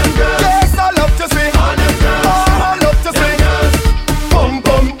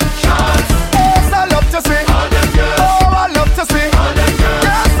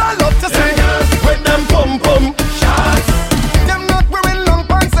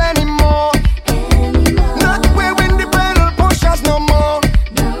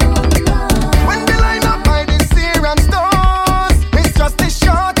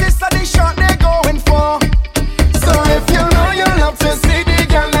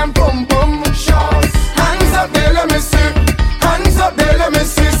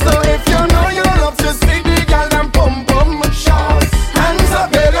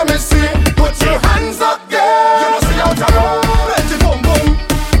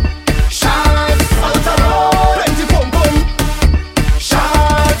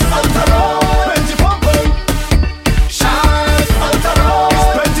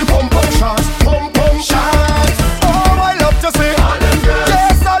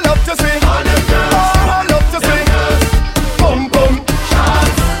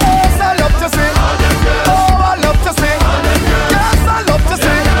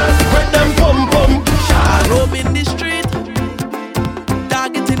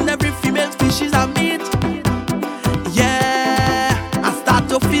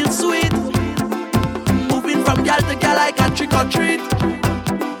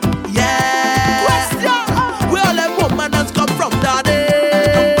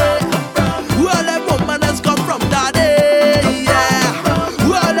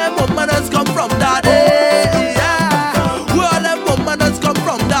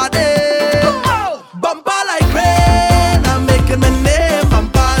 body. Bumper like rain, I'm making my name.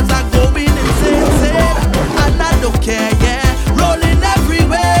 Bumpers are going insane, and I don't care, yeah. Rolling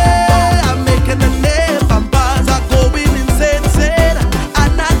everywhere, I'm making my name. Bumpers are going insane,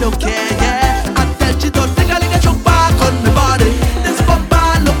 and I don't care, yeah. I tell you don't take a little choke back on my body. This bumper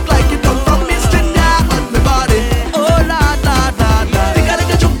look like it come from Australia on my body. Oh la la la la, take a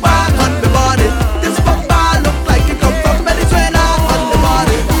little choke back on my body. This bumper look like it come from Venezuela on my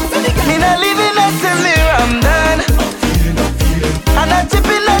body. Me not living that till me I'm done, and not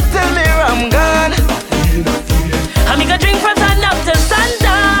tipping that till me I'm gone. I make a drink from sun up to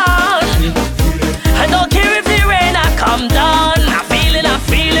sundown. I don't care if the rain I come down. I'm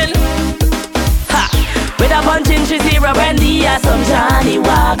feeling. Ha! With a punch in 3-0 brandy or some Johnny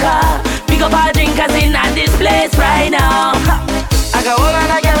Walker. Pick up our drinkers in at this place right now. Ha! I got all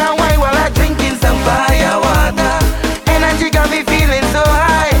and I get on wine while I'm drinking some fire water. Energy got me feeling so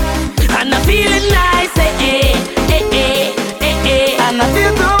high, and I'm feeling nice, eh. and I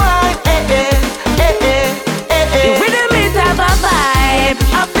feel so right, The rhythm is have a vibe.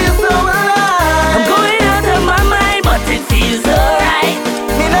 I feel so alive. I'm going out of my mind, but it feels alright.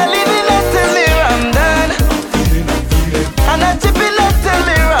 Me not living that till me I'm done, and not tipping that till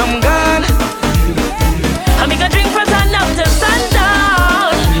me I'm gone. I make a drink from sun up to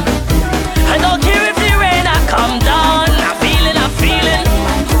sundown. I don't care if the rain I come down. I'm feeling.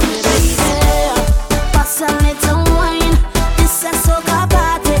 Pass a little wine. This a soca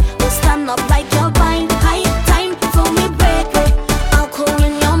party. We stand up like your vine. High time for me break. Alcohol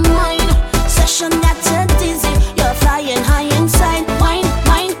in your mind. Session got you dizzy. You're flying high inside. Wine.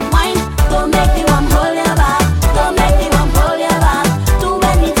 Don't make the one hold you back. Don't make the one hold you back. Do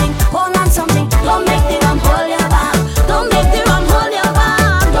anything. Hold on something. Don't make the one hold you back. Don't make the one hold you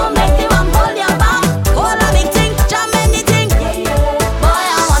back. Don't make the one hold you back. Hold a big thing. Jam anything. Boy,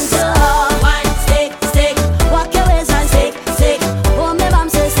 I want to wine. Stick. Walk your waist and stick. Oh, me bum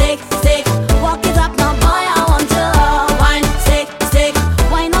say stick. Walk it up now, boy. I want to wine. Stick.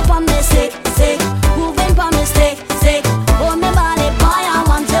 Wine up on me stick. Moving on me stick. Oh, me body, boy. I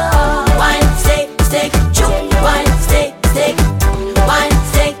want to wine. Stick. Chook. Wine. Stick. Wine.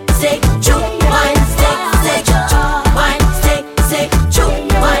 Stick. Chook. Wine. Stick. Wine. Stick. Chook.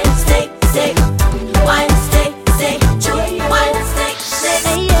 Wine. Stick. Wine. Stick. Chook. Wine. Stick.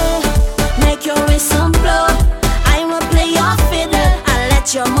 Hey, yeah. Make your whistle blow. I will play your fiddle and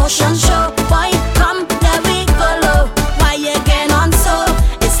let your motion show. Boy, come, there we go low. Why you get on so?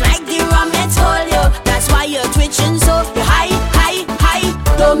 It's like the rum it's hold you. That's why you're twitching so. You high.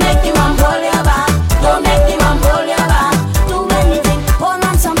 Don't make the rum hold you back. Don't make the rum hold you back. Do anything, hold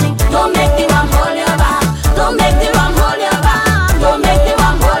on something. Don't make the rum hold you back. Don't make the rum hold you back. Don't make the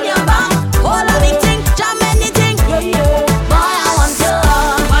rum hold you back. Hold a big thing, jam anything. Boy, I want to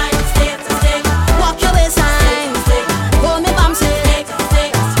wine, stick. Walk your waistline. Hold me bum stick.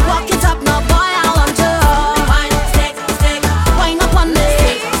 Walk it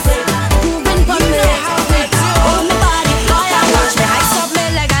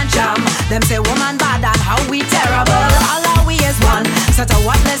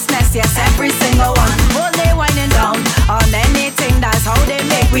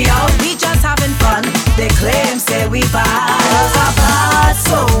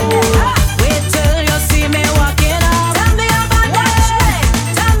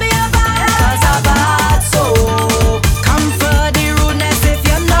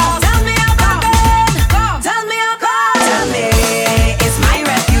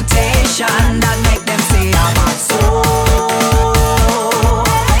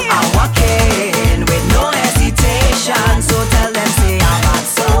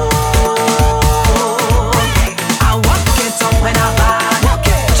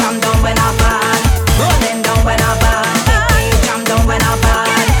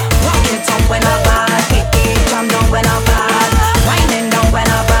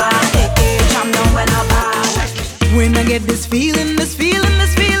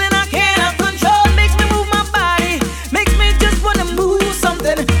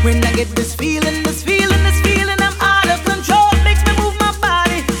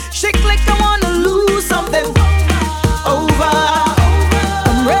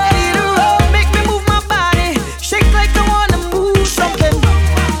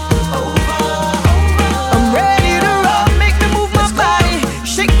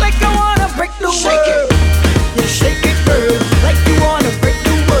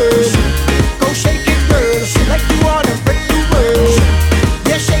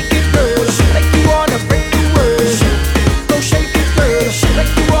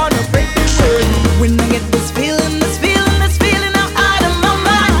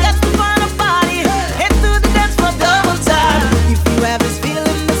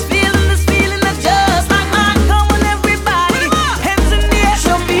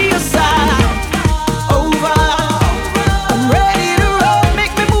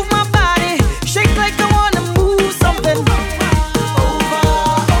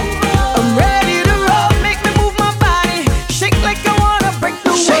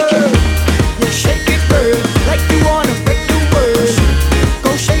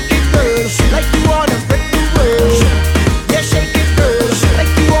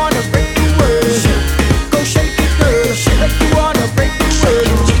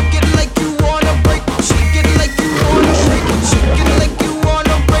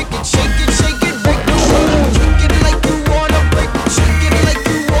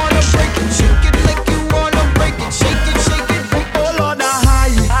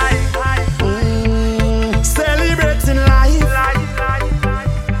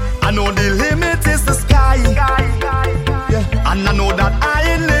I know the limit is the sky. Yeah. And I know that I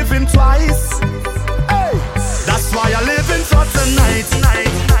ain't living twice. Hey. That's why I living for tonight.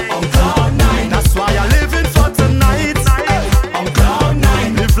 On cloud nine. That's why I living for tonight. On cloud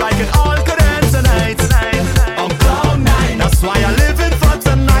nine. Live like it all could end tonight. On cloud nine. That's why I living for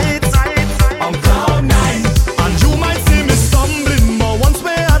tonight. On cloud nine. And you might see me stumbling, but once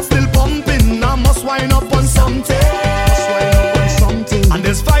my heart still pumping, I must wind up on something. And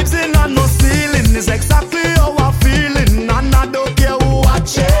there's vibes in and no ceiling. It's exactly how I'm feeling, and I don't care who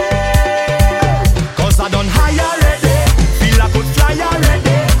watch it. Cause I done high already. Feel I could fly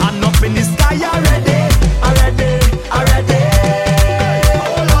already. And up in the sky already. Already.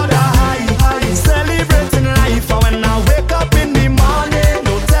 Oh Lord, I celebrating life. And when I wake up in the morning,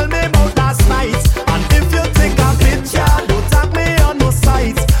 don't tell me about last night. And if you take a picture, don't tag me on no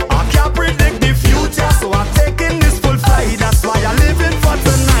sites. I can't predict the future, so I'm taking this full flight. That's why I living for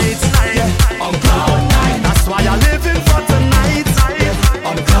tonight. Yeah. On cloud nine. That's why I living for tonight. Yeah.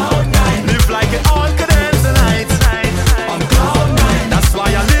 On cloud nine. Live like it all could end tonight. On cloud nine. That's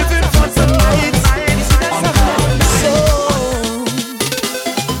why I living for tonight. On cloud nine. So,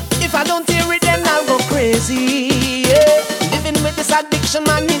 if I don't hear it, then I'll go crazy. Yeah. Living with this addiction,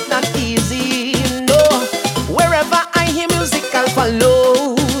 man, it's not easy. No, wherever I hear music, I'll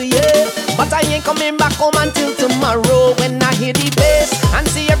follow. Yeah, but I ain't coming back home until tomorrow when I hear the bass and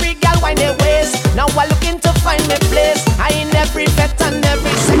see every girl wind their waist. Now I'm looking to find my place. I in every vet and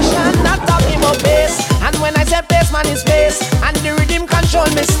every section, not talking about bass. And when I say bass, man, it's bass, and the rhythm control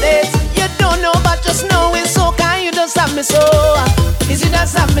my state. You don't know, but just know it's soca. You just have me so. Is it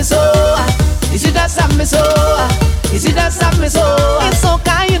just have me so? Is it just have me so? Is it just have me so? It's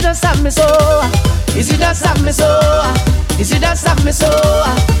soca. You just have me so. Is it just have me so? Is it just have me so?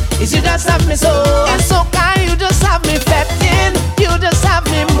 Is it just have me so? It's soca. You just have me fetting. You just have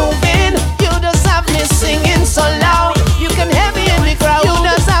me moving. You just have me singing so loud. You can hear me in the crowd. You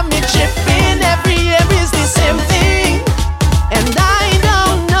just have me tripping. Every year is the same thing, and I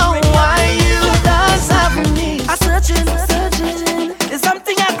don't know why you just have me. I'm searching. There's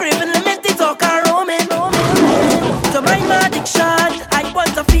something I crave and limited talk and roaming. To mind my addiction, I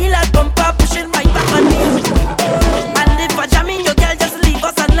want to feel that bumper pushing right back on me. And if I jam in your girl, just leave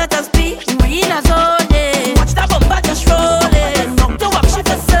us and let us be. We in a zone, yeah. Watch that bumper just rolling. Knock to up, shift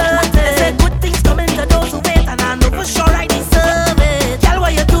yourself.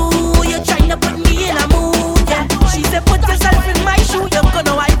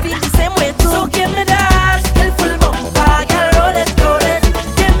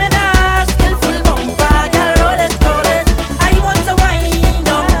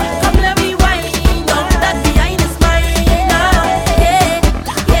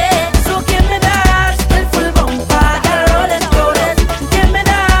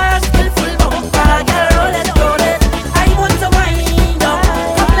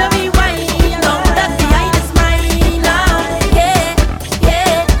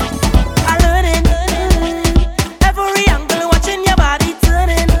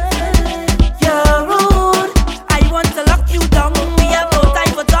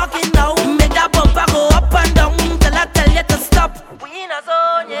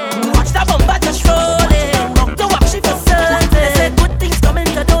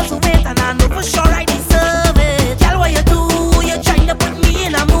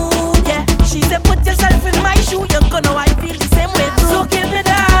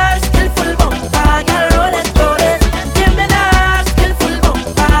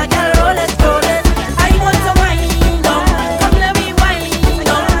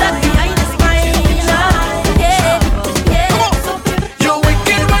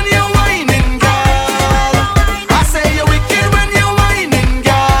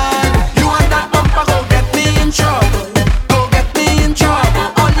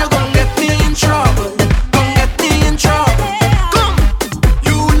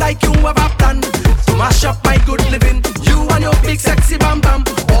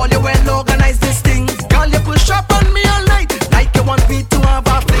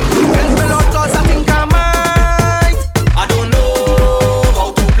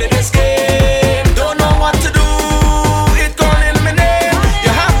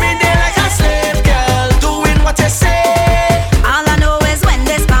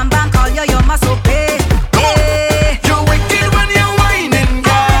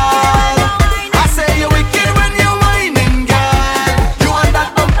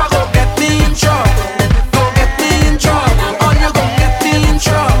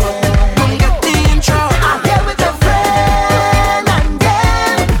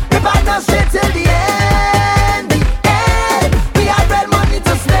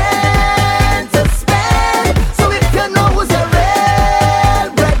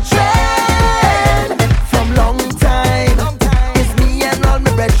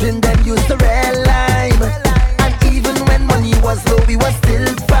 were still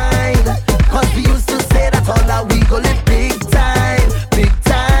fine. Cause we used to say that all that we go live big time, big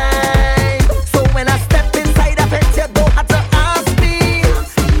time. So when I step inside a pet, you don't have to ask me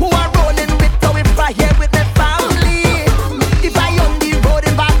who I rolling with or if I here with my family. If I on the road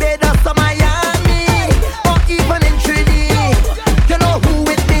in Barbados or Miami or even in Trinidad, you know who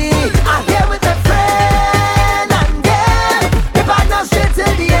with me. I'm here with a friend and yeah, if I not straight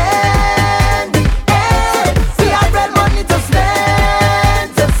till the end, see I got money to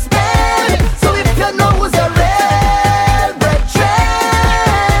spend, so if you know who's a real brethren,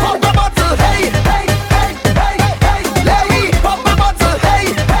 pop a bottle, hey, hey, hey, hey, hey, Larry, pop a bottle, hey,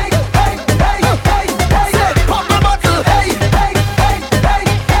 hey, hey, hey, hey, hey, say, pop a bottle, hey, hey, hey, hey,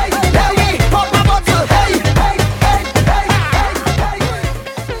 hey, Larry, pop a bottle, hey, hey, hey, hey, hey.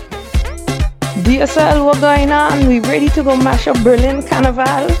 DSL, what going on? We ready to go mash up Berlin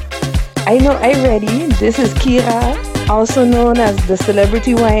Carnival? I know I ready. This is Kira, also known as the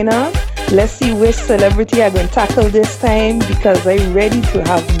Celebrity Whiner. Let's see which celebrity I going to tackle this time because I'm ready to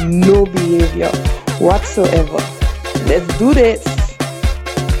have no behavior whatsoever. Let's do this.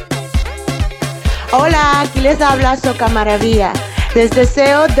 Hola, aquí les habla Soca Maravilla. Les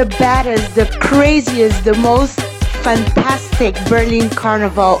deseo the baddest, the craziest, the most fantastic Berlin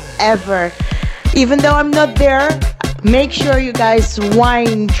Carnival ever. Even though I'm not there, make sure you guys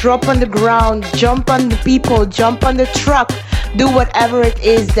whine, drop on the ground, jump on the people, jump on the truck, do whatever it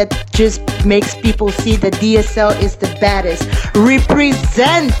is that just makes people see that DSL is the baddest.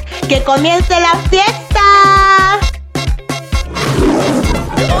 Represent! Que comience la fiesta!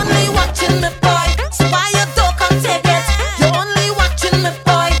 You're only watching me, boy, so why you don't come take it? You're only watching me,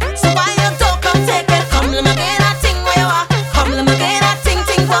 boy, so why you don't come take it? Come let me get that thing where you are. Come let me get that thing,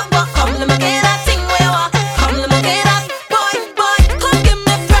 what? Come let me get that thing where you are. Come let me get that boy, come give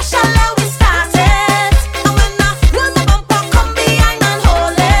me pressure, let we start it. And when I roll my bumper, come behind and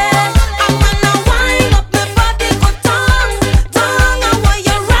hold it. And when I wind up my body, go tongue, I want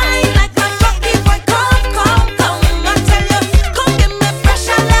you right like a jockey boy. Come, I tell you, come give me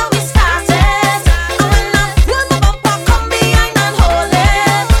pressure, let we start it. And when I roll my bumper, come behind and hold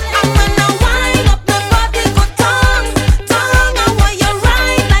it. And when I wind up my body, go tongue, I want you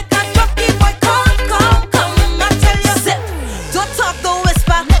right like a jockey boy. Come, I tell you, zip. Don't talk, don't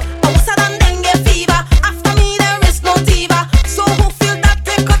whisper. I was a dengue fever. After me there is no diva. So who feel that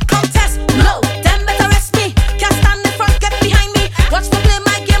they could contest? No, them better rest me. Can't stand in front, get behind me. Watch me play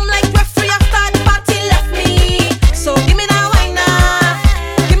my game like referee after the party left me. So give me that whiner,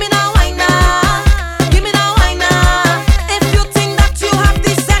 give me that whiner, give me that whiner. If you think that you have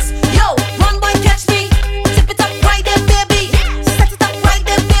the zest, yo, run boy catch me. Tip it up right there, baby. Set it up right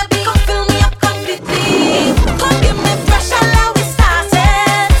there, baby. Come fill me up completely. Come give me pressure, let we start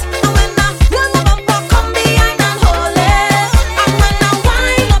it. And when I roll my bumper, come behind and hold it. And when I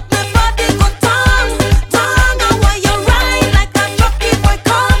wind up my body, go tongue, I want you right like a jockey boy.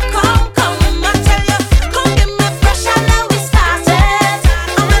 Come, I tell you, come give me pressure, let we start it.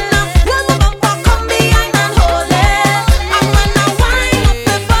 And when I roll my bumper, come behind and hold it. And when I wind up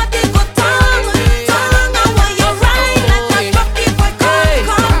my body, go tongue, I want you right like a jockey boy.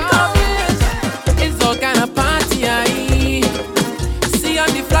 Come. It's all kind of party, aye. See on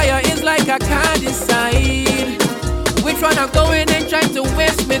the flyer, it's like I can't decide which one I'm going and trying to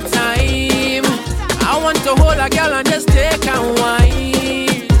waste my time. I want to hold a girl and just take a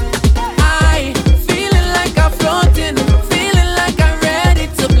wine. I feeling like I'm floating, feeling like I'm ready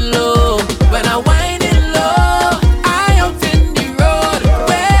to blow. When I wind it low, I out in the road,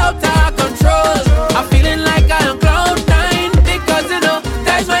 way out of control. I'm feeling like I'm cloud 9 because you know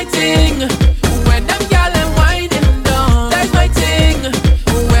that's my thing. When them gal and winding down, that's my thing.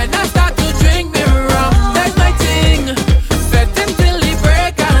 When I start to drink me rum, that's my thing. Sweating till the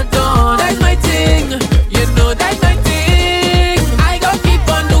break of dawn, that's my thing. You know that's my thing. I go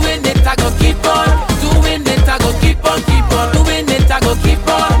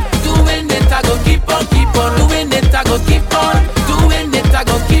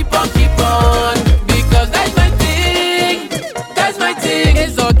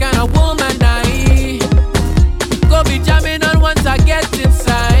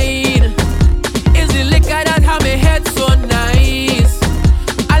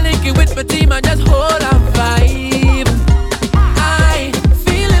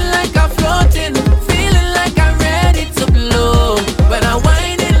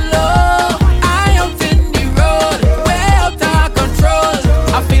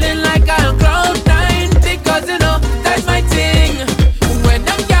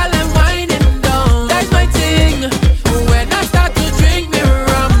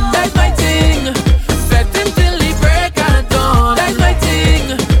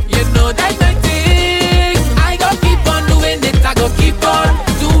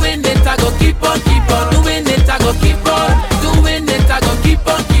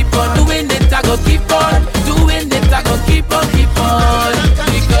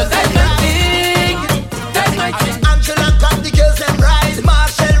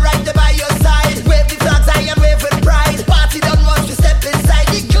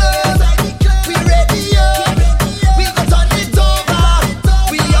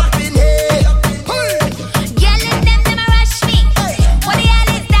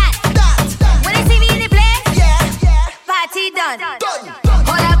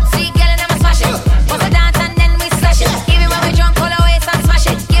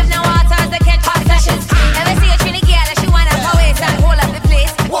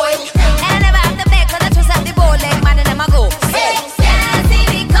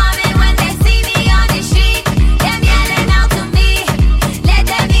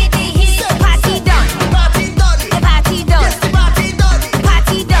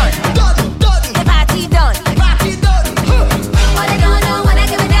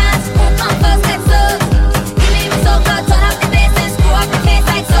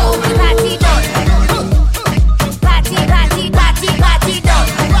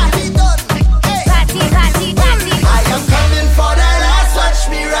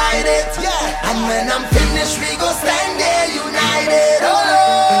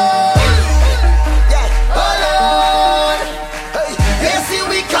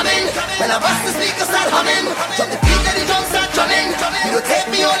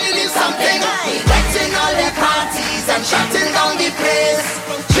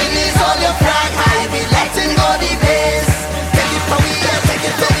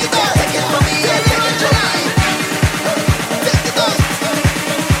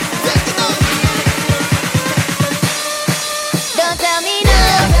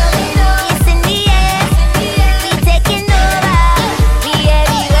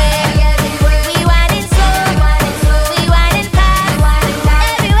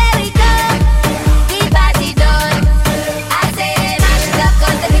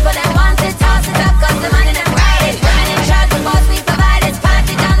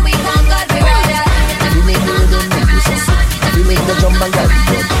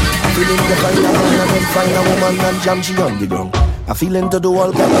jam, she on the ground. I feeling to do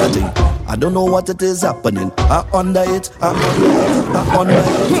all kind of thing. I don't know what it is happening. I under it, I under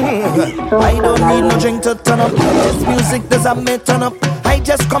it. I don't need no drink to turn up. This music doesn't make turn up. I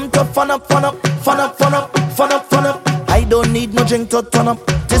just come to fun up, fun up, fun up, fun up, fun up, fun up. I don't need no drink to turn up.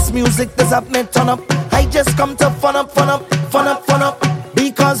 This music doesn't make turn up. I just come to fun up, fun up, fun up, fun up.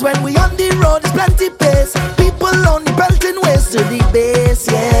 Because when we on the road, it's plenty pace. People on the belting ways to the base.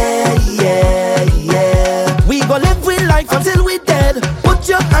 Yeah, yeah, yeah. We go live with life until we dead. Put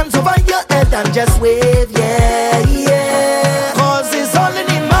your hands over your head and just wave. Yeah, yeah. Cause it's all in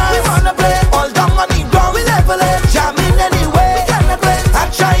the mass. We wanna play all down on the ground. We level it, jamming anyway. We cannot wait. I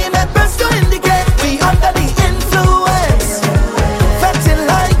try my best to indicate we under the influence. Fetting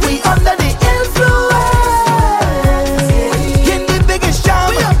like we under the influence. In the biggest jam,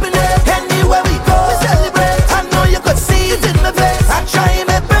 we up in it. Anywhere we go, we celebrate. I know you could see it in my face. I try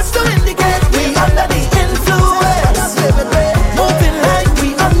my best to indicate we under the influence. Moving like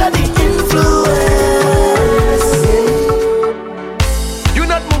we under the influence. You're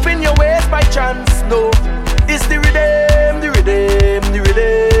not moving your ways by chance, no. It's the rhythm, the rhythm, the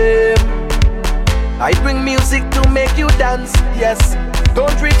rhythm. I bring music to make you dance, yes.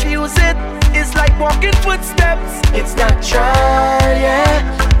 Don't refuse it. It's like walking footsteps. It's natural, yeah.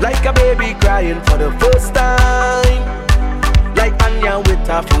 Like a baby crying for the first time. Like Anya with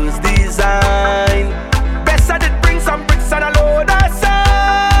her first design. Best I did bring some bricks and a load of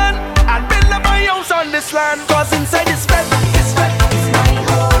sand and build up my house on this land. Cause inside this fed is my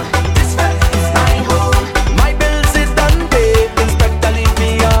home. This fed is my home. My bills is done paid. Inspector leave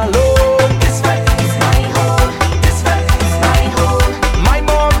me alone. This fed is my home. This fed is my home. My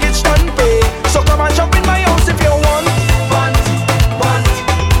mortgage done paid. So come and jump in my house if you want.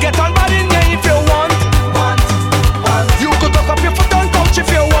 Get on bad in here if you want. You could tuck up your foot on couch if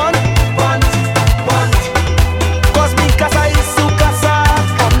you want. Cause because I is Sukasa,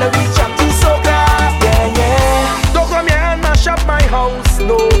 come let me jump to Soca. Yeah, yeah. Don't come here and mash up my house,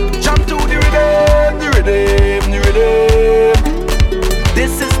 no. Jump to the rhythm, the rhythm, the rhythm.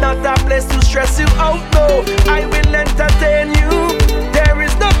 This is not a place to stress you out, no. I will entertain you. There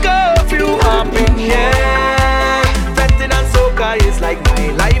is no curfew up in here. Fetting and Soca is like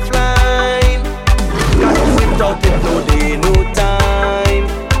my lifeline. Got without it no day, no time.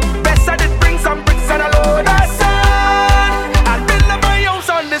 Best I did bring some bricks and a load of sand and build up my house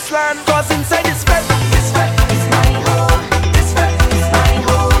on this land. Cause inside this fed is my home. This fed is my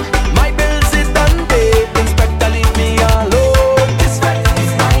home. My bills is done paid. Inspector leave me alone. This fed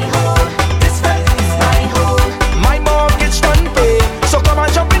is my home. This fed is my home. My mortgage done paid. So come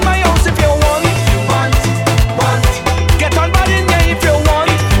and jump in my house if you want. Get on bad in here if you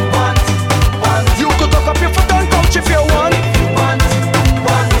want. You could tuck up your foot on couch if you want.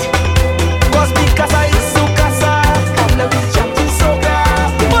 Cause because I is Sukasa, come let me jump to Soca.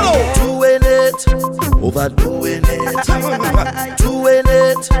 Doing it, overdoing it. Doing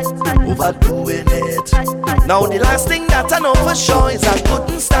it, overdoing it. Now the last thing that I know for sure is I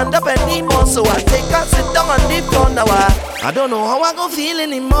couldn't stand up anymore. So I take a sit down on the floor now. I don't know how I gon' feel in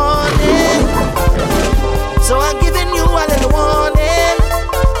the morning. So I'm giving you a little warning.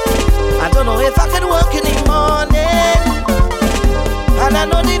 I don't know if I can work in the morning. And I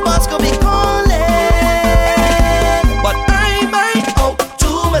know the boss gonna be calling. But I might out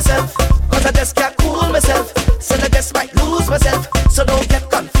to myself. Cause I just can't cool myself. So I just might lose myself. So don't get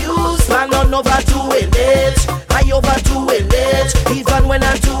confused. Man, I'm overdoing it. I overdoing it. Even when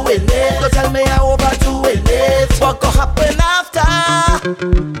I'm doing it. Don't tell me I'm overdoing it. What could happen after?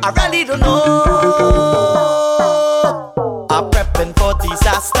 I really don't know. I'm prepping for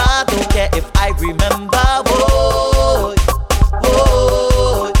disaster. Don't care if I remember. Whoa,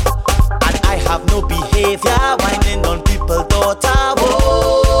 whoa. And I have no behavior. Whining on people's daughter.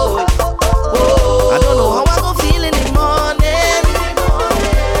 Whoa, whoa. I don't know how I gon' feel in the morning.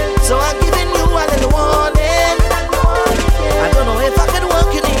 So I'm giving you a little warning. I don't know if I can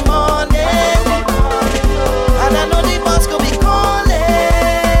work in the morning. And I know the boss gonna be calling.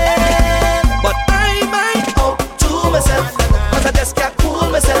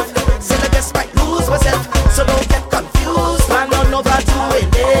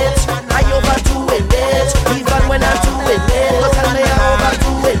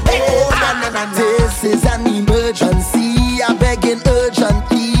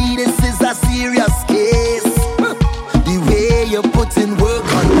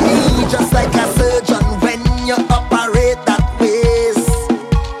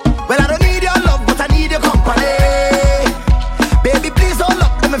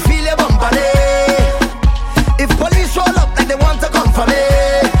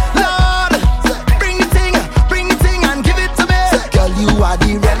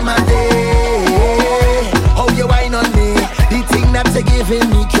 remedy. How you wine on me? The thing that you're giving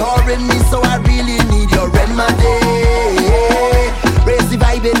me, curing me, so I really need your remedy. Raise the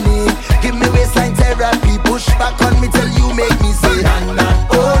vibe in me, give me waistline therapy, push back on me till you make me say na na,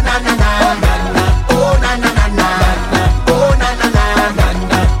 oh na na na, na na, oh na na na na, oh na na na, na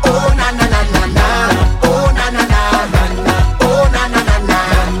na, oh na na na na na, oh na na na, na na, oh na na na na,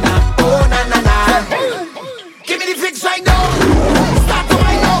 oh na na na. Give me the fix right now. Start to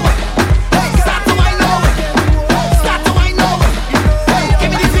wind up. Hey, start to wind up. Start to wind up. Hey,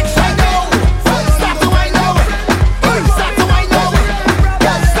 give me the fix right now. Start to wind up. Hey, start to wind up.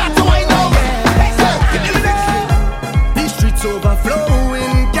 Yeah, start to wind up. Hey, give me the fix. These streets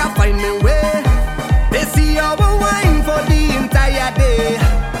overflowing, can't find me way. They see our wine for the entire day.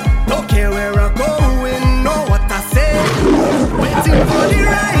 Don't care where I'm going, know what I say. Waiting for the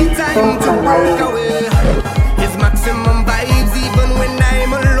right time to walk away. It's maximum vibes even when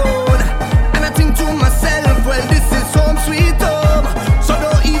I'm alone. And I think to myself, well, this is home sweet home. So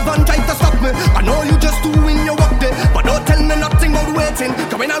don't even try to stop me. I know you just doing your work there, but don't tell me nothing about waiting.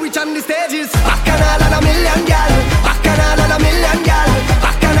 Cause when I reach on the stages, Bacchanal and a million gal, Bacchanal and a million gal,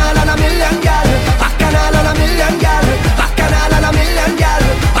 Bacchanal and a million gal, Bacchanal and a million gal, Bacchanal and a million gal,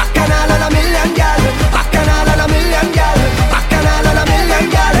 Bacchanal and a million gal, Bacchanal and a million gal, Bacchanal and a million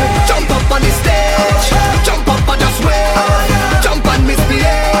gal. Jump up on the stage, jump up and just wave, jump and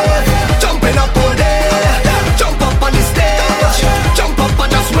misbehave, jumping up all day. Jump up on the stage, jump up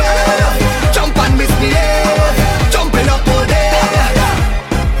and just wave, jump and misbehave, jumping up all day.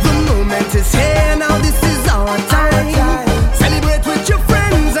 The moment is here now, this is our time. Celebrate with your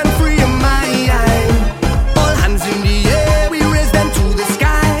friends and free your mind. All hands in the air, we raise them to the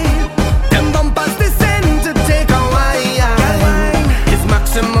sky. Them bumpers descend to take a wine. It's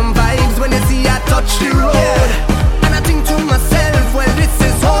maximum vibes when you see I touch the road. And I think to myself, well, this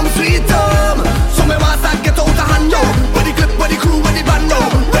is home sweet home. So me want to get out of hand now. Where the clip, where the crew, where the band now.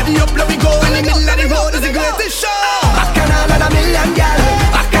 Ready up, let me go in the middle of the road is the greatest show. Bacchanal and a million gal,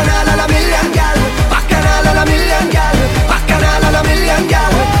 Bacchanal and a million gal, Bacchanal and a million gal, Bacchanal and a million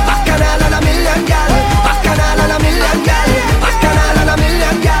gal, Bacchanal and a million gal, Bacchanal and a million gal, Bacchanal and a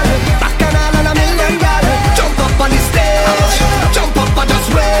million gal, Bacchanal and a million gal. Jump up on the stage, jump up and just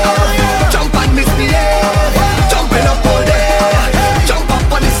wave, jump and misbehave, jumping up all day. Jump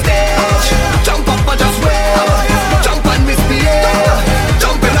up on the stage, jump up and just wave, jump and misbehave,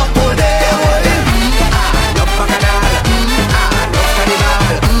 jumping up all day. Love Bacchanal, love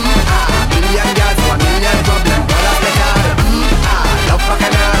Carnival, million girls, 1 million problem, all are special. Love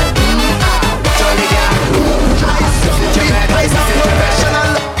Bacchanal, watch all the girls. Ice is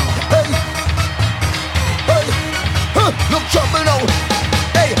professional. Hey, look trouble now.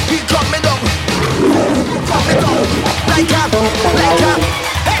 Hey, he coming down, coming down, like a.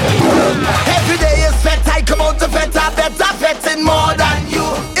 Hey, every day is sweat, I come out to better, fetting more than you.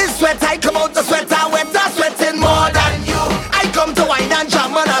 It's sweat, I come out to sweater, wetter, sweating more than you. I come to wine and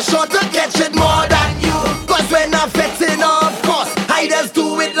jam and I short to catch it more than you. Cause when I'm fetting, of course, I just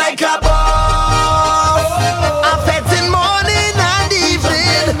do it like a boss. I'm fetting morning and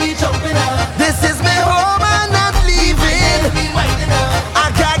evening. This is my home, I'm not leaving. I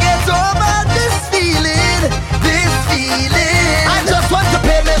can't get over this feeling, this feeling. I just want to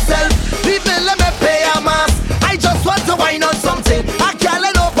pay myself, people let me pay a mass. I just want to wine on something, I can't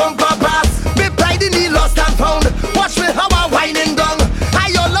let no bumper pass. Me pride in the lost and found, watch me how I whining down.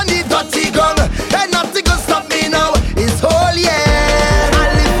 I all on the dirty gun, and nothing can stop me now. It's whole yeah. I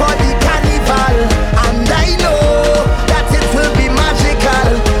live for the carnival.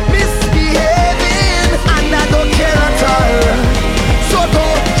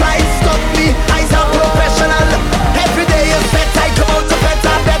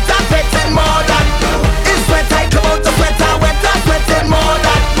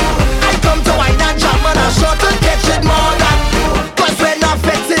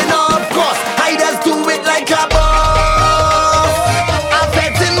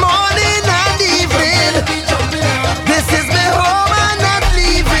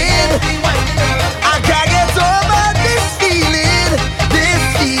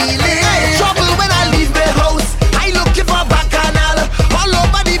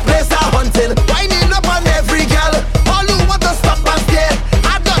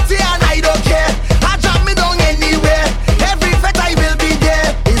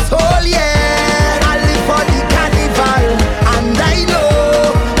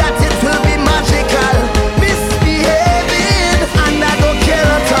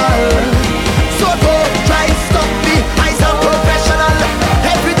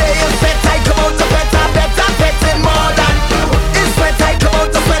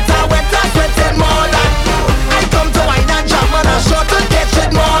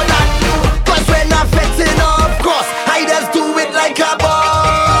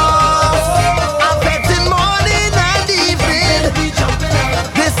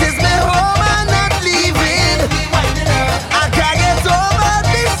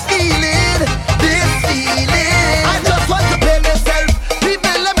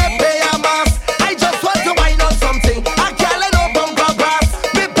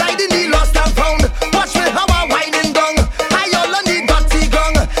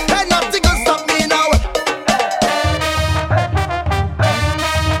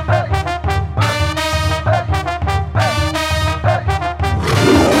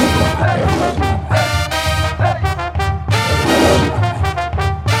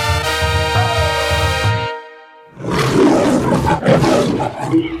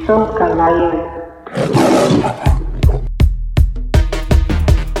 Fire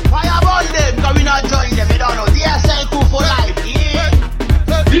burn them, cause we not join them, you don't know. DSL crew for life, yeah.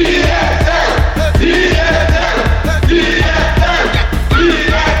 DSL, DSL, DSL, DSL.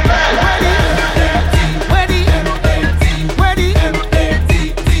 Ready, ready,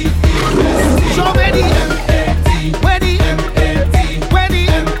 so ready, ready, ready,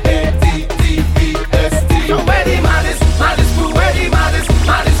 so ready, maddest crew, ready, maddest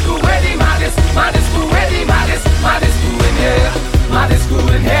crew, ready, maddest crew, ready, maddest crew in here, maddest crew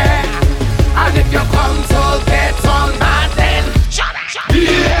in here. And if you come to get on bad, then shut up.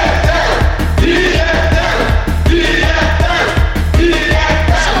 DSL, DSL, DSL, DSL,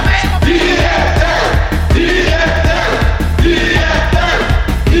 DSL, DSL,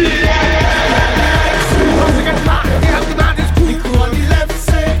 Once you get mad, you have the maddest crew. The crew on the left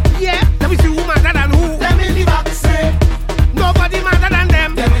say, yeah, let me see who madder than who. Them in the back say, nobody madder than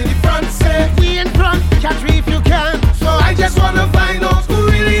them. Them in the front say, we in front, catch me if you can. So I just wanna find out who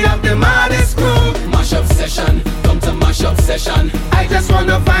really have the maddest crew. Mash up session, come to mash up session. I just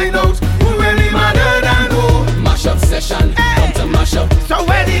wanna find out who really madder than who. Mash up session, come to mash up. So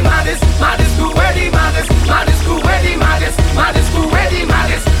where the maddest crew, where the maddest crew, where the maddest crew, where the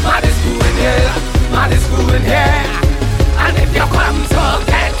maddest crew in here, maddest crew in here. And if you come to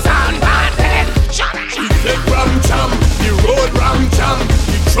get on bad, then shut up. The ram jam, the road ram jam,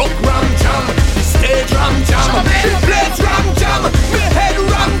 the truck ram jam, the stage ram jam, the plate ram jam, the head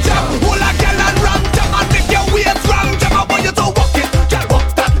ram jam, all a girl and ram jam, and if your waist ram jam, I want you to walk it, girl walk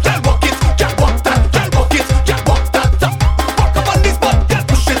that, girl walk it, girl walk that, girl walk it, girl walk that, walk up on this butt, girl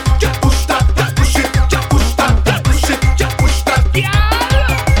push it, girl push that, girl push it, girl push that, girl push it, girl push that, yeah.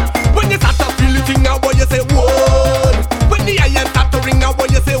 When you start to feel the thing, I want you say whoa. When the iron start to ring, I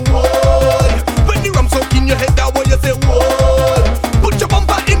want you say whoa. When the ram soak in your head, I want you say whoa. Put your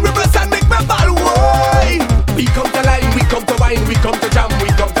bumper in reverse and make me ball whoa. We come to line, we come to wine, we come to jam, we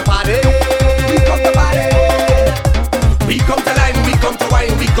come to party. We come to party. We come to line, we come to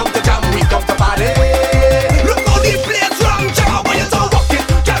wine, we come to jam, we come to party. Look how the place ram jam, I want you to walk it,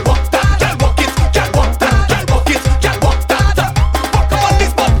 girl walk that, girl walk it, girl walk that, girl walk it, girl walk that. Walk up on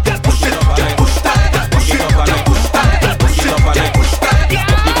this butt, girl push it, girl push that, girl push it, girl push that, girl push it, girl push that.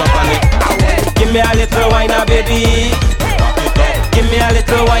 Give me a little wine, baby. Give me a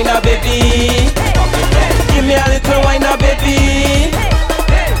little wine, baby. Give me a little wine, baby.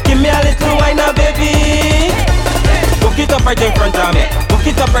 Give me a little wine, baby. Book it up right in front of me. Book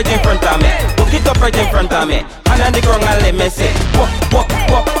it up right in front of me. Book it up right in front of me. And on the ground and let me say, walk, walk,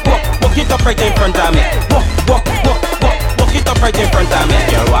 walk, walk. Book it up right in front of me. Walk, walk, walk, walk. Book it up right in front of me.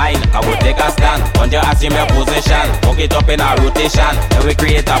 Your wine, I will take a stand. On your ass in your position. Book it up in a rotation. Then we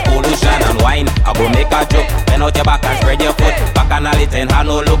create a pollution. And wine, I will make a joke. Bend out your back and spread your foot. Back and a little hand,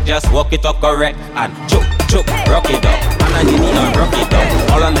 no look. Just walk it up correct. And choke, choke, rock it up. And on your knee and rock it up.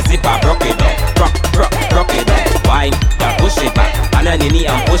 All on the zipper, rock it up. Rock, rock, rock it up. Wine, yeah, push it back. And on your knee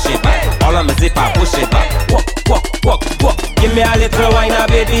and push it back. All on the zipper, push it back. Walk, walk, walk, walk. Give me a little wine,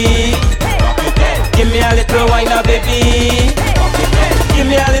 baby. Give me a little wine, baby. Give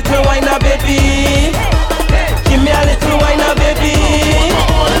me a little wine, baby. Give me a little wine, baby.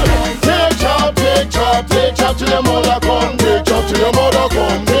 Take chop, take chop, take chop till your mother come. Take chop till your mother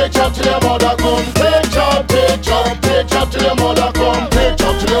come. Take chop till your mother come. Take chop, take chop, take chop till your mother come. Take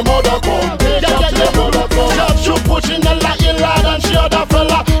chop till your mother come. Take chop till your mother come. Chop, she pushing the Latin lad and she other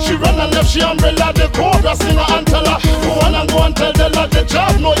fella. She run and left, she umbrella. The cobra singer and tell her. Go on and go and tell the lad the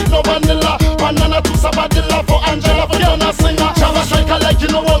job. No, it's no vanilla. Banana to Sabadilla for Angela for Donna singer. Chava striker like you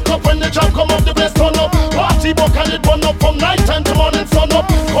know World Cup when the job come up the best turn up. Party buck and it burn up from night time to morning sun up.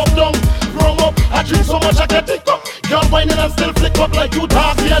 Cup down, rum up. I drink so much I get it up. Girl whining and still flick up like you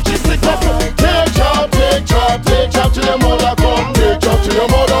talk me and she slick up. Take chop, take chop, take chop till your mother come. Take chop till your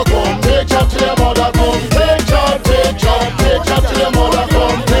mother come. Take chop till your mother come. Take chop, take chop, take chop till your mother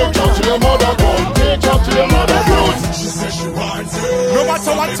come. Take chop till your mother come. Take chop till your mother come. She says she wants it. No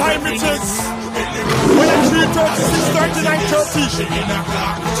matter what time it is. When it's 3:30, 6:30, 9:30.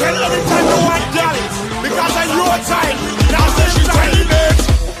 Tell her the time you want, girl. Because of your time. Now say she's telling it.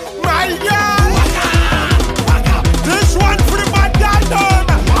 My girl. This one for the bad girl, no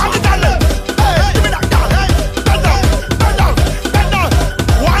man. I'm the girl. Hey, give me that girl. Hey, bend down, bend down, bend down.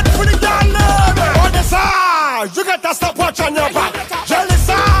 One for the girl, no man. On the side, you got that stopwatch on your back.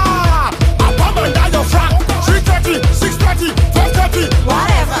 Jelisa, I'm under your frack. 3:30, 6:30, 12:30,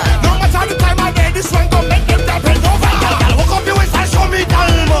 whatever. No matter the time of day, this one gon' make them that bend over. Girl, walk up your waist and show me down.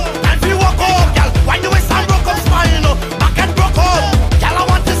 And if you walk up,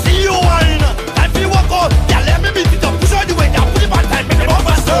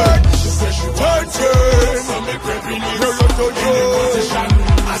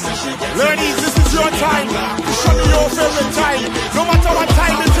 time. Show me your favorite time. No matter what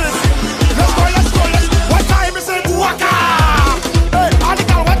time it is. Let's go, let's go, let's go. What time is it? Waka! Hey,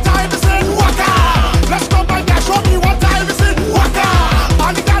 Anika, what time is it? Waka! Let's go, my guy. Show me what time is it? Waka!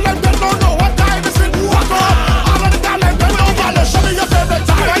 Anika, let them know what time is it? Waka! Anika, let them know. Show me your favorite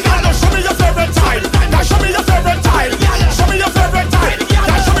time. Show me your favorite time. Now show me your favorite time. Show me your favorite time.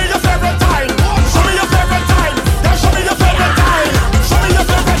 Now show me your favorite time. Show me your favorite time. Now show me your favorite time. Show me your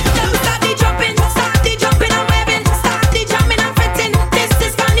favorite time. Start the jumping and waving. Start the jamming and fretting. This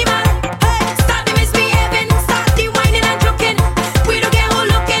is carnival. Hey, start the misbehaving. Start the whining and joking. We don't get who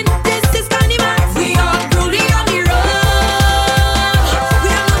looking. This is carnival. We are truly on the road. We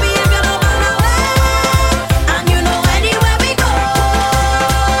have no behavior, no man away. And you know anywhere we go,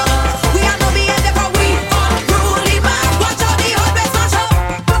 we have no behavior, for we unruly bad. Watch out the hot best mash up.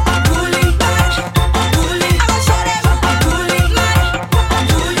 Unruly bad, unruly. I will show them unruly bad,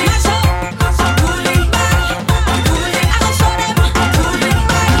 unruly mash up. Unruly bad, unruly. I will show them unruly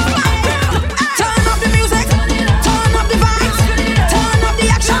bad. Turn up the music, turn up the vibes, turn up the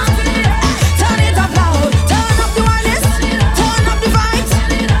action, turn it up loud, turn up the wireless, turn up the vibes,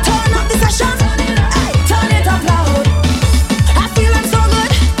 turn up the session, turn it up loud. I feeling so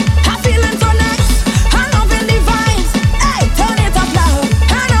good, I feeling so nice, I'm loving the vibes, turn it up loud.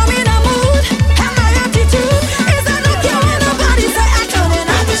 And I'm in a mood, and my attitude is I don't care what nobody say, I'm turning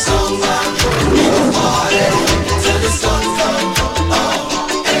up the song. Party till the sun comes.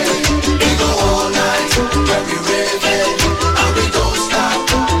 We go all night when we raving, and we don't stop.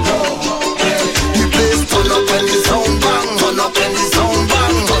 No, the place turn up when the sound bang, turn up when the sound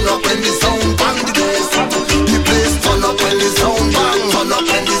bang, turn up when the sound bang. The place turn up when the sound bang, turn up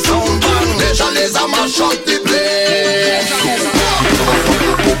when the sound bang. Nation is a mash up the place.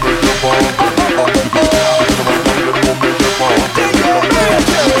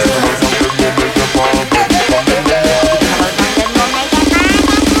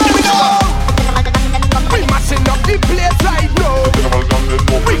 We mashing up the place right now.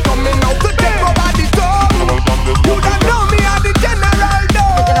 We coming out to take over the town. You don't know me, I'm the general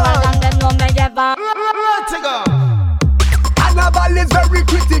though. Carnival is very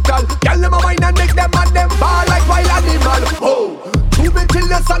critical. Tell them a wine and make them and them fall like wild animal. Oh, to be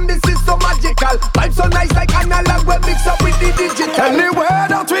chillers and this is so magical. Vibes so nice like analog when mix up with the digital. Anywhere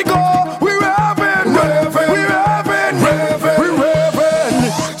that we go, we raving, raving, we raving, raving, we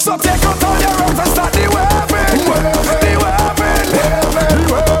raving. So take out all your arms and start the waving, the waving, the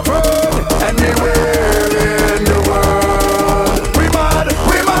waving. Anywhere in the world, we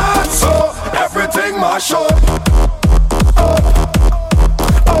mad, so everything mash up.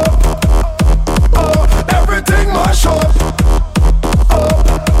 Everything mash up.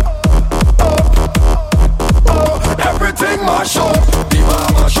 Everything mash up. The bar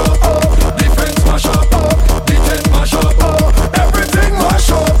mash up. The fence mash up. The tent mash up. Everything mash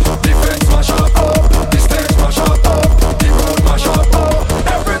up. The fence mash up. The stage mash up. The road mash up.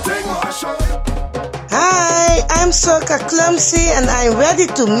 Everything mash up. Hi, I'm Soca Clumsy and I'm ready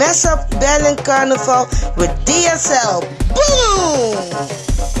to mess up Berlin Carnival with DSL. Boom!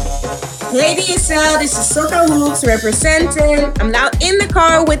 Hey DSL, this is Soca Hoops representing. I'm now in the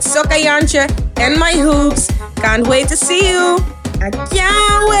car with Soca Jantje and my hoops. Can't wait to see you. I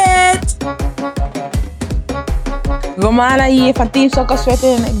can't wait. Romana hier van Team Soca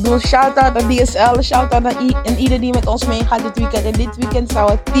Sweating. Ik doe een shout-out naar DSL, een shout-out naar en ieder die met ons meegaat dit weekend. En dit weekend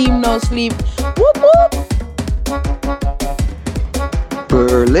zou het Team No Sleep. Woep woep!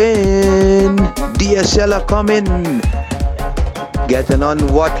 Berlin, DSL are coming. Getting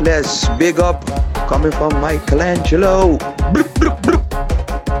on what less. Big up. Coming from Michelangelo.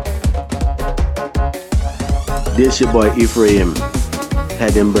 This your boy Ephraim,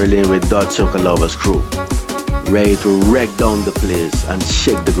 heading Berlin with Dutch Soca Lovers crew. Ready to wreck down the place and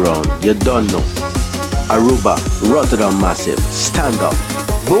shake the ground. You don't know. Aruba, Rotterdam Massive, stand up.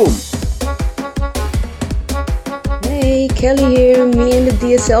 Boom! Hey, Kelly here. Me and the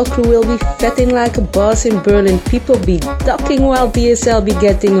DSL crew will be fetting like a boss in Berlin. People be ducking while DSL be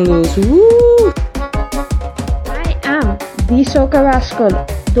getting loose. Woo! I am the Soca Rascal.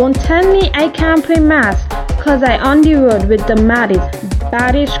 Don't tell me I can't play mass, cause I on the road with the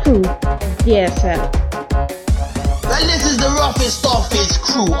baddest crew, DSL. Well, this is the roughest, toughest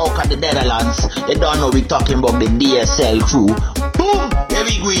crew out of the Netherlands. They don't know we talking about the DSL crew. Boom! Here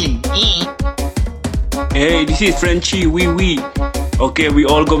we going. Hey, this is Frenchy, oui. Okay, we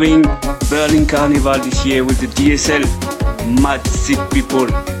all going Berlin Carnival this year with the DSL Mad Sick people.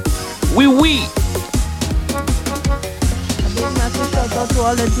 Oui. Shout out to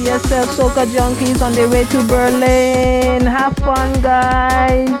all the DSL Soca junkies on their way to Berlin. Have fun,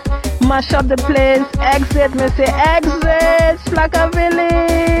 guys. mash up the place. Exit, me say exit. Splackavilli.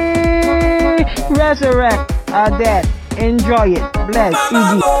 Resurrect. Are dead. Enjoy it. Bless.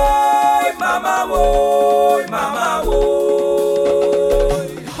 Mama boy, mama boy, mama boy.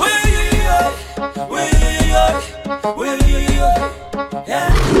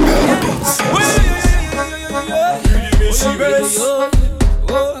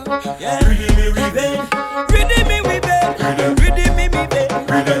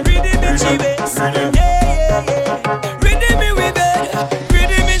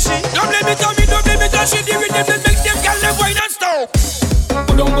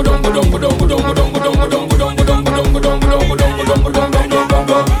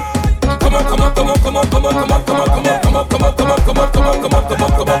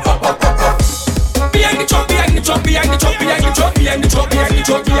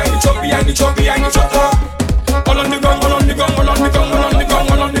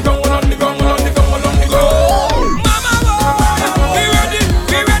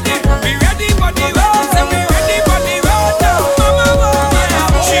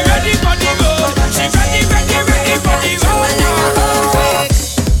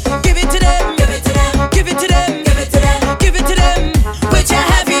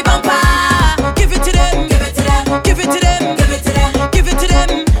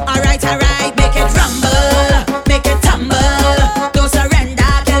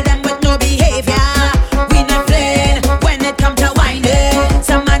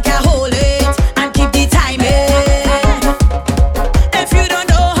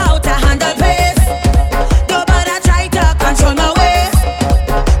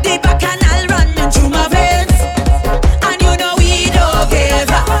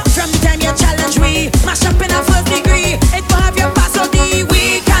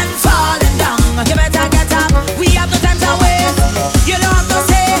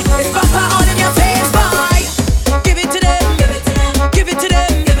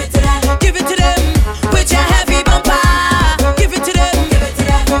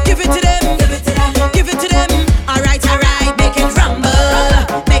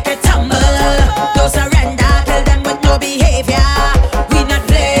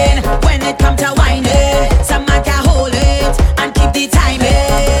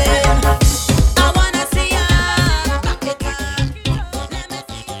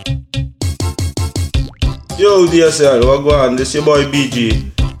 Yo DSL, what go on? This your boy BG,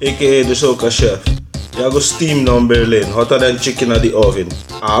 aka the Soca Chef. You go steam down Berlin, hotter than chicken at the oven.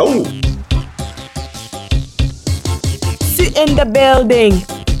 Ow! See in the building.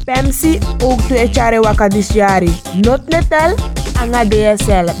 Pemsi ook twee jaren wakker dit jaar. Not netel, anga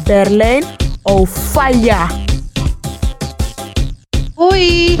DSL. Berlijn, oh fire.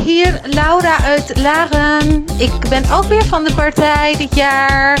 Hoi, hier Laura uit Laren. Ik ben ook weer van de partij dit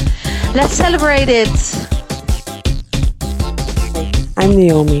jaar. Let's celebrate it. I'm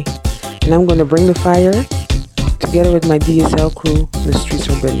Naomi, and I'm going to bring the fire together with my DSL crew in the streets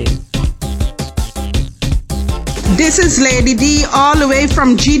of Berlin. This is Lady D, all the way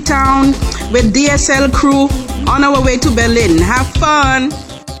from G-Town with DSL crew on our way to Berlin. Have fun!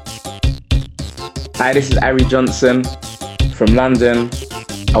 Hi, this is Ari Johnson from London.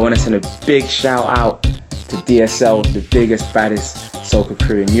 I want to send a big shout out to DSL, the biggest, baddest soca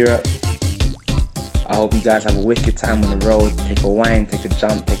crew in Europe. I hope you guys have a wicked time on the road. Take a wine, take a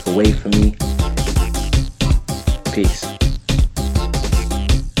jump, take a wave for me. Peace.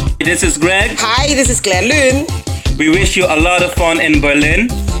 This is Greg. Hi, this is Claire Lune. We wish you a lot of fun in Berlin.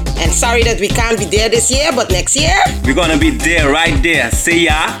 And sorry that we can't be there this year, but next year we're gonna be there, right there. See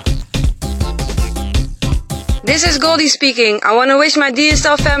ya. This is Goldie speaking. I want to wish my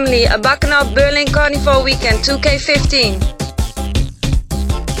DSL family a Bacchanal Berlin Carnival weekend 2K15.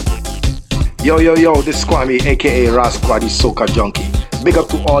 Yo, this is Kwame, aka Rasquad, the Soca Junkie. Big up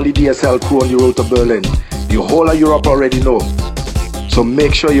to all the DSL crew on the road to Berlin. The whole of Europe already know. So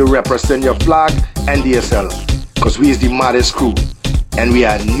make sure you represent your flag and DSL, because we is the maddest crew. And we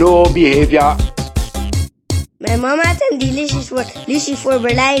have no behavior. Mijn mama had een liedje voor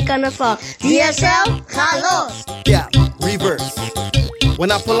Berlijn Carnaval. DSL, ga los! Yeah, reverse.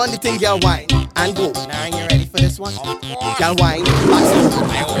 When I pull on the thing, y'all whine and go. Now you ready for this one? Y'all whine,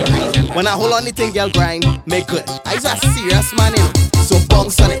 when I hold on the thing, y'all grind, make good. I's a serious man, so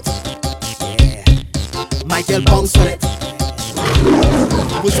bounce on it. Yeah, Michael bounce on it.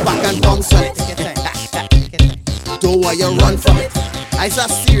 Push back and bounce on it. Don't want you run from it. I's a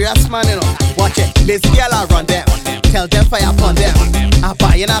serious man, Watch it, lazy girl I run them. Tell them fire upon them. I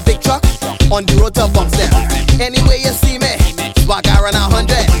buy in a big truck on the road to bumps them. Anyway you see me, swag I run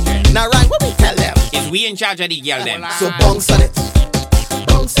 100. Now run what we tell them. Is we in charge of the girl them? So bounce on it.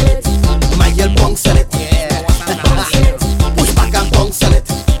 Bounce on it. bounce on it. Yeah. Push back and bounce on it.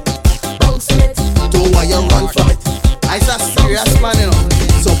 Bounce on it. Don't want you run from it. I's a serious man, you know.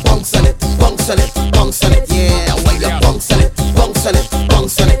 So bounce on it, bounce on it, bounce on it. Yeah. When you bounce on it, bounce on it,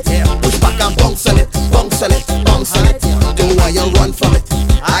 bounce on it. Yeah. Push back and bounce on it, bounce on it, bounce on it. Don't want you run from it.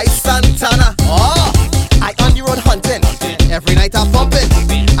 I Santana. Oh, I on the road hunting. Every night I'm pumping.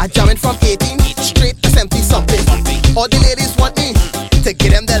 I jamming from 18 straight to 70 something. All the ladies want me to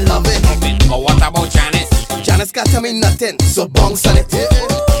give them their loving. But what about Janice? Janice can't tell me nothing. So bounce on it.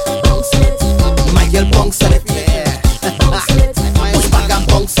 Bounce on it. My girl bounce on it. Yeah. Push back and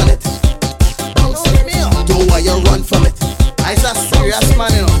bounce on it. Bounce on it. Don't want you run from it. I's a serious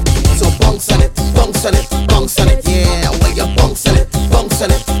man, you know. So bounce on it, bounce on it, bounce on it. Yeah. When you bounce on it, bounce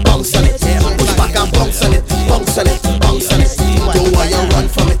on it, bounce on it. Yeah. Push back and bounce on it, bounce on it, bounce on it. Don't want you run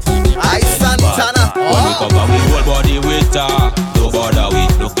from it. I Santana. When we cover we whole body with her. No bother we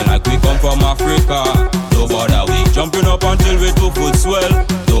looking like we come from Africa. No bother we jumping up until we 2 foot swell.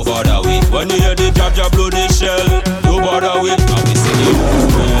 No bother we when you hear the jab blow the shell. No bother we now we singing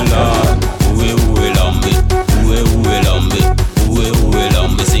Uwe lambe, Uwe lambe, Uwe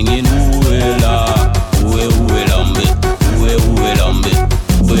lambe, singing Uwe lambe, Uwe lambe.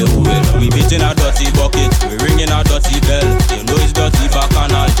 We beating a dirty bucket, we ringing a dirty bell. You know it's dirty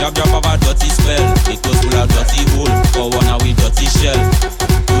bacchanal, jab have a dirty spell. It was full of dirty hole, for one of we dirty shell.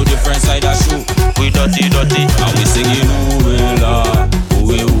 Two different side of shoe, we dirty, and we singing Uwe lambe,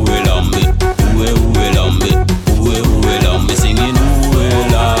 Uwe lambe, Uwe lambe, singing Uwe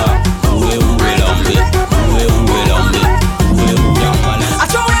lambe, Uwe lambe, Uwe lambe. I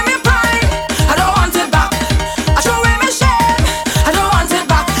throw away my pride, I don't want it back. I throw away my shame, I don't want it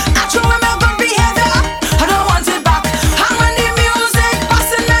back. I throw away my good behavior, I don't want it back. And when the music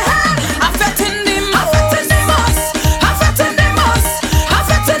pass in my head, affecting the most, affecting the most.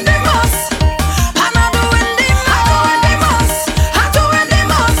 And I do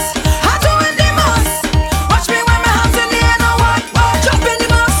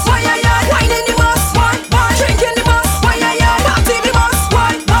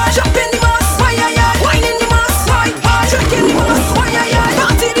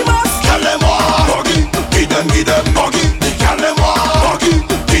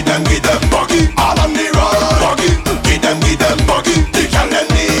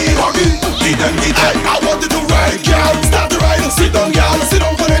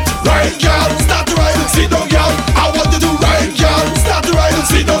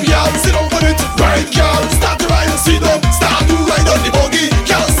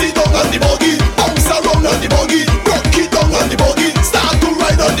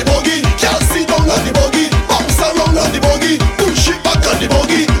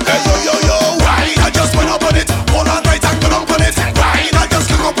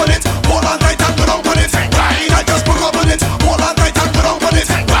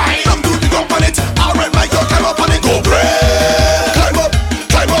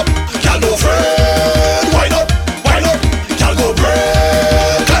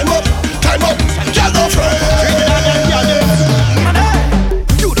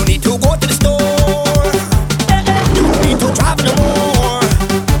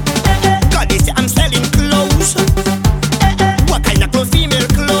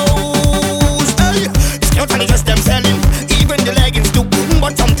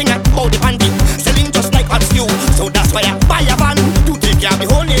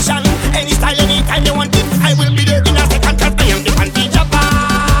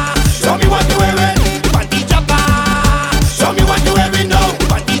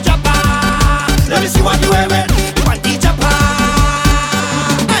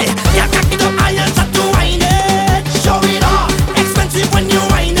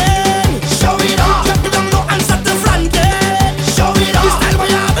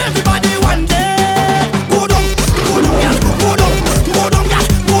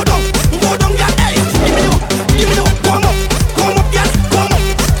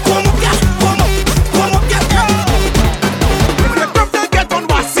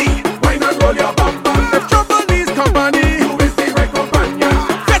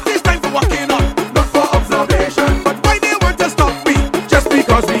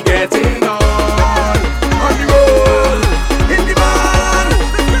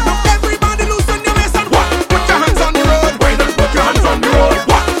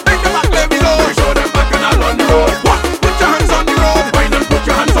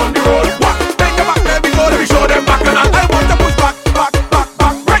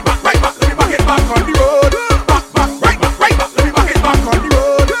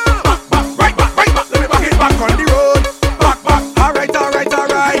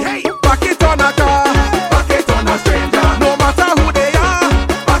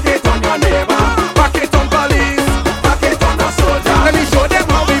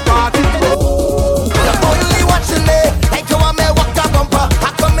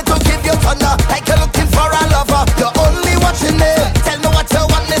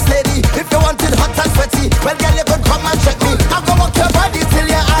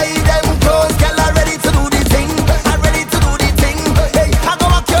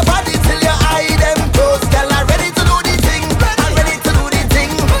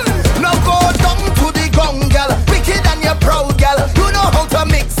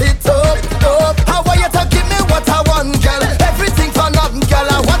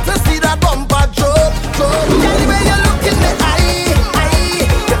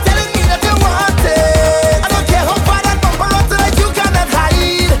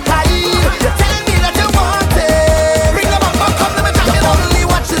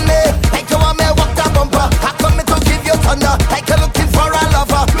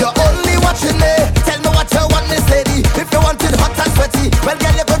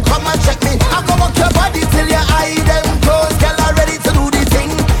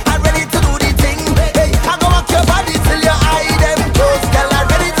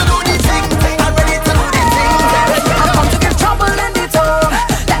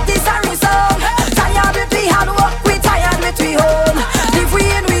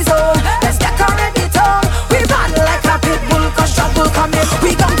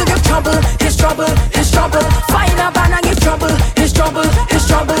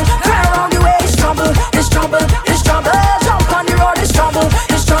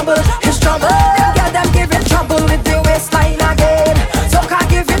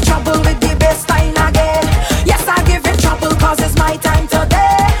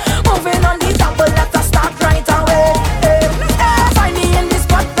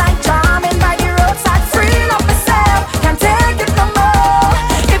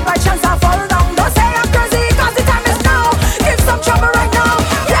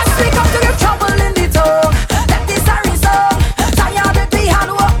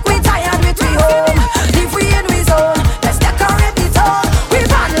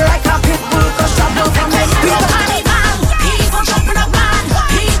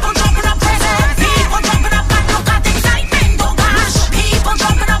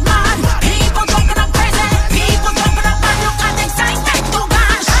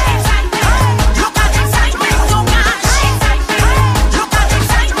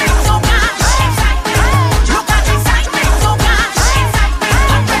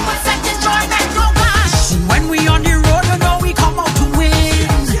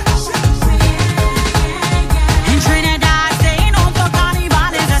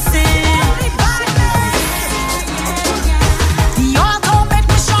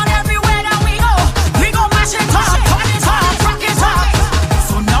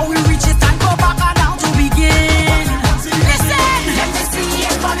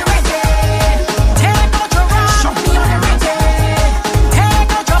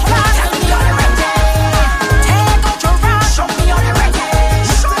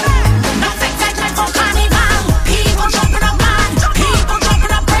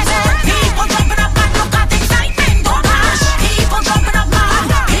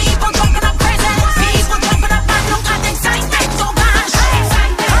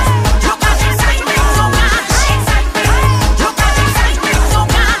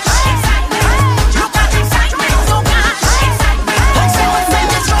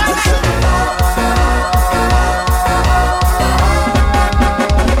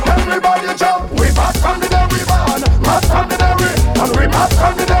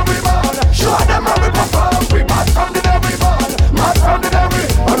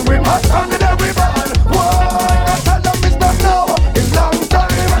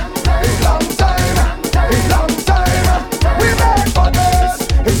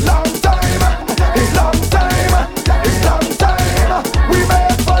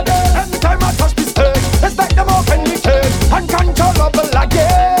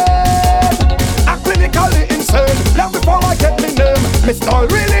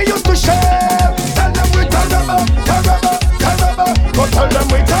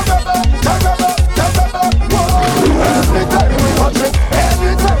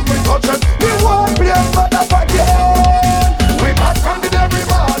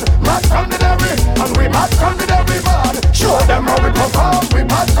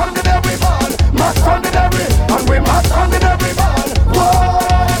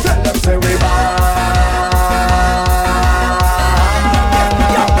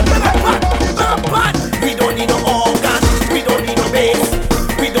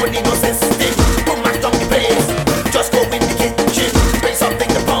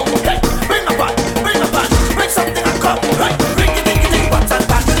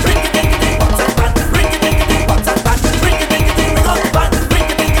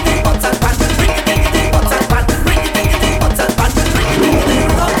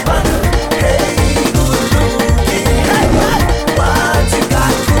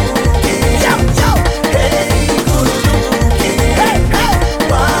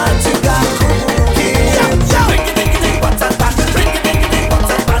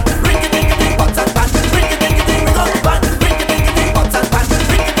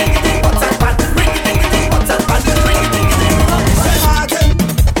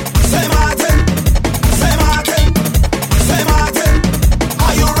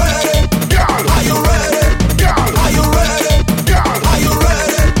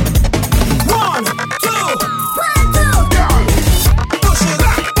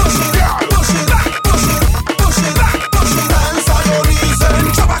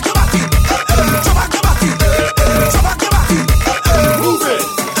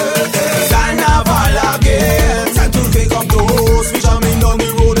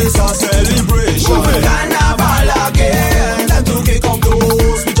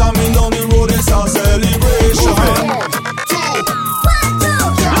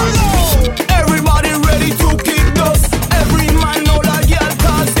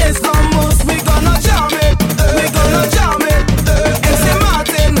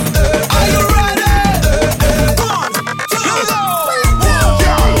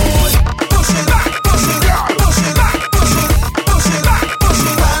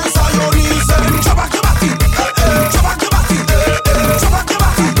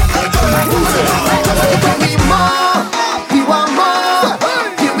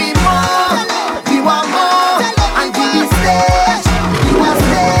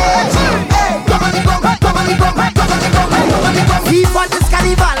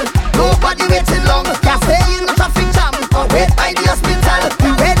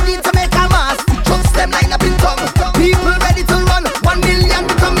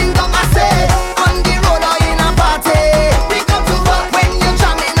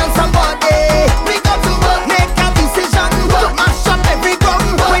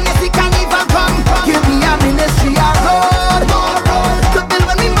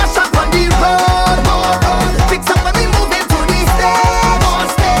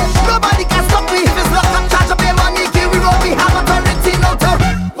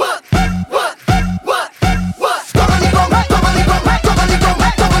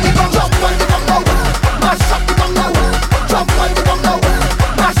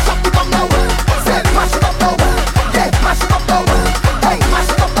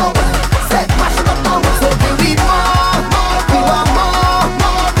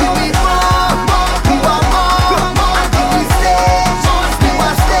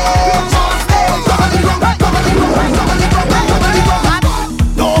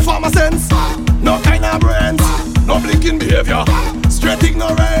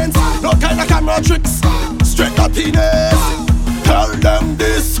a tricks, straight Latinez. Tell them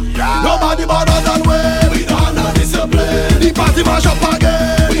this, nobody better than we don't have no discipline. The party mash up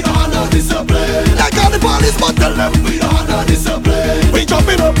again, we don't have no discipline. Like all the police, but tell them we don't have no discipline. We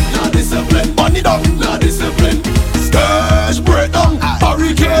jumping up, no discipline. Money down, no discipline. Stage breakdown,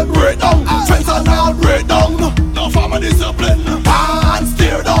 barricade breakdown, fence and all breakdown. No form of discipline. Hands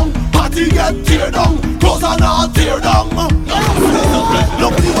tear down, party get tear down, clothes and all tear down. No form of discipline.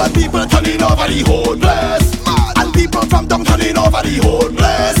 Look at people turning over the whole place, and people from down turning over the whole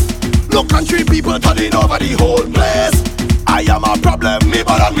place. Look country people turning over the whole place. I am a problem, me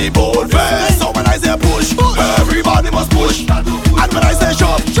bad and me bold face. So when I say push, everybody must push. And when I say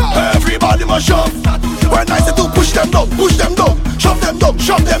shove, everybody must shove. When I say to push them down, shove them down,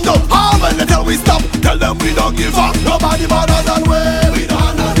 shove them down. All when they tell we stop, tell them we don't give up. Nobody better than we don't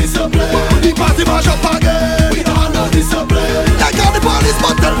have no discipline. The party mash up again, we don't have no discipline. Like all the police,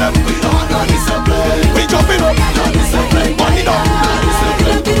 but tell them we don't have no discipline. We jumping up, no discipline. Money down, no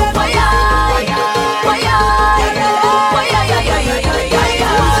discipline.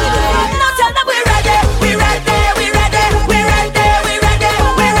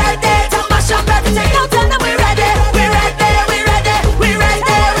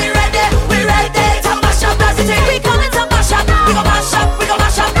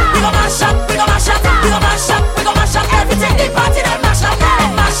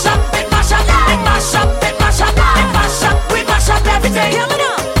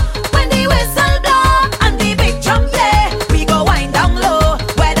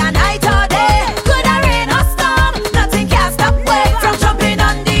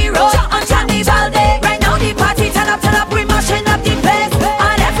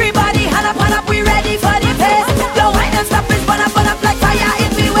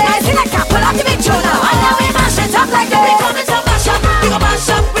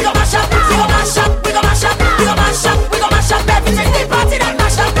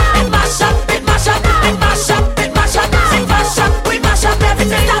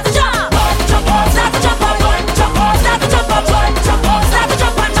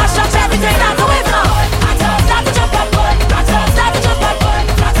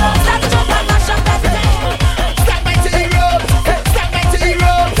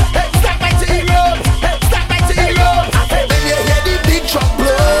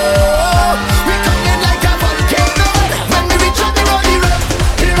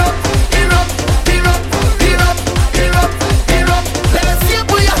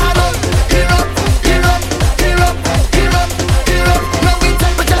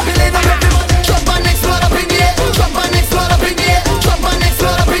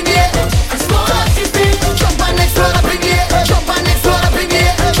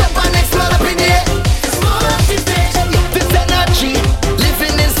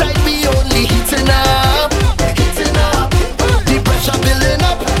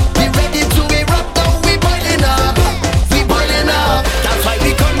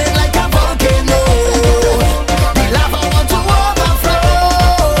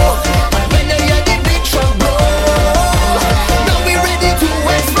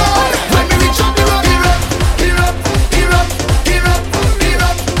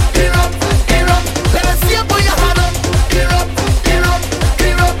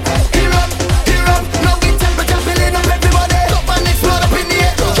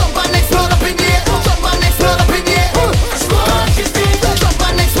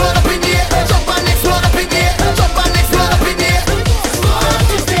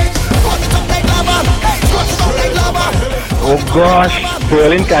 Gosh,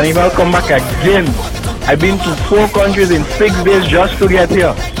 Berlin Carnival come back again. I've been to 4 countries in 6 days just to get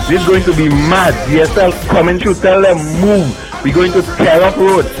here. This is going to be mad. DSL coming through, tell them move. We're going to tear up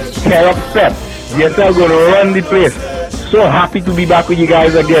road, tear up step. DSL going to run the place. So happy to be back with you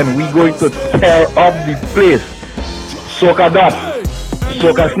guys again. We're going to tear up the place. Soca dot,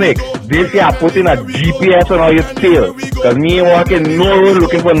 Soca snake. This year putting a GPS on all your tail. Cause me ain't walking no road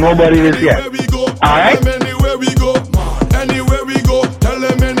looking for nobody this year. Alright?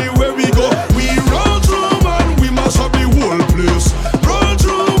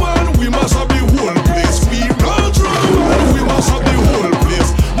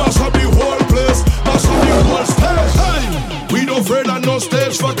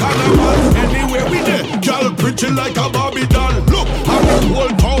 Stage for carnival, anywhere we there, girl preaching like a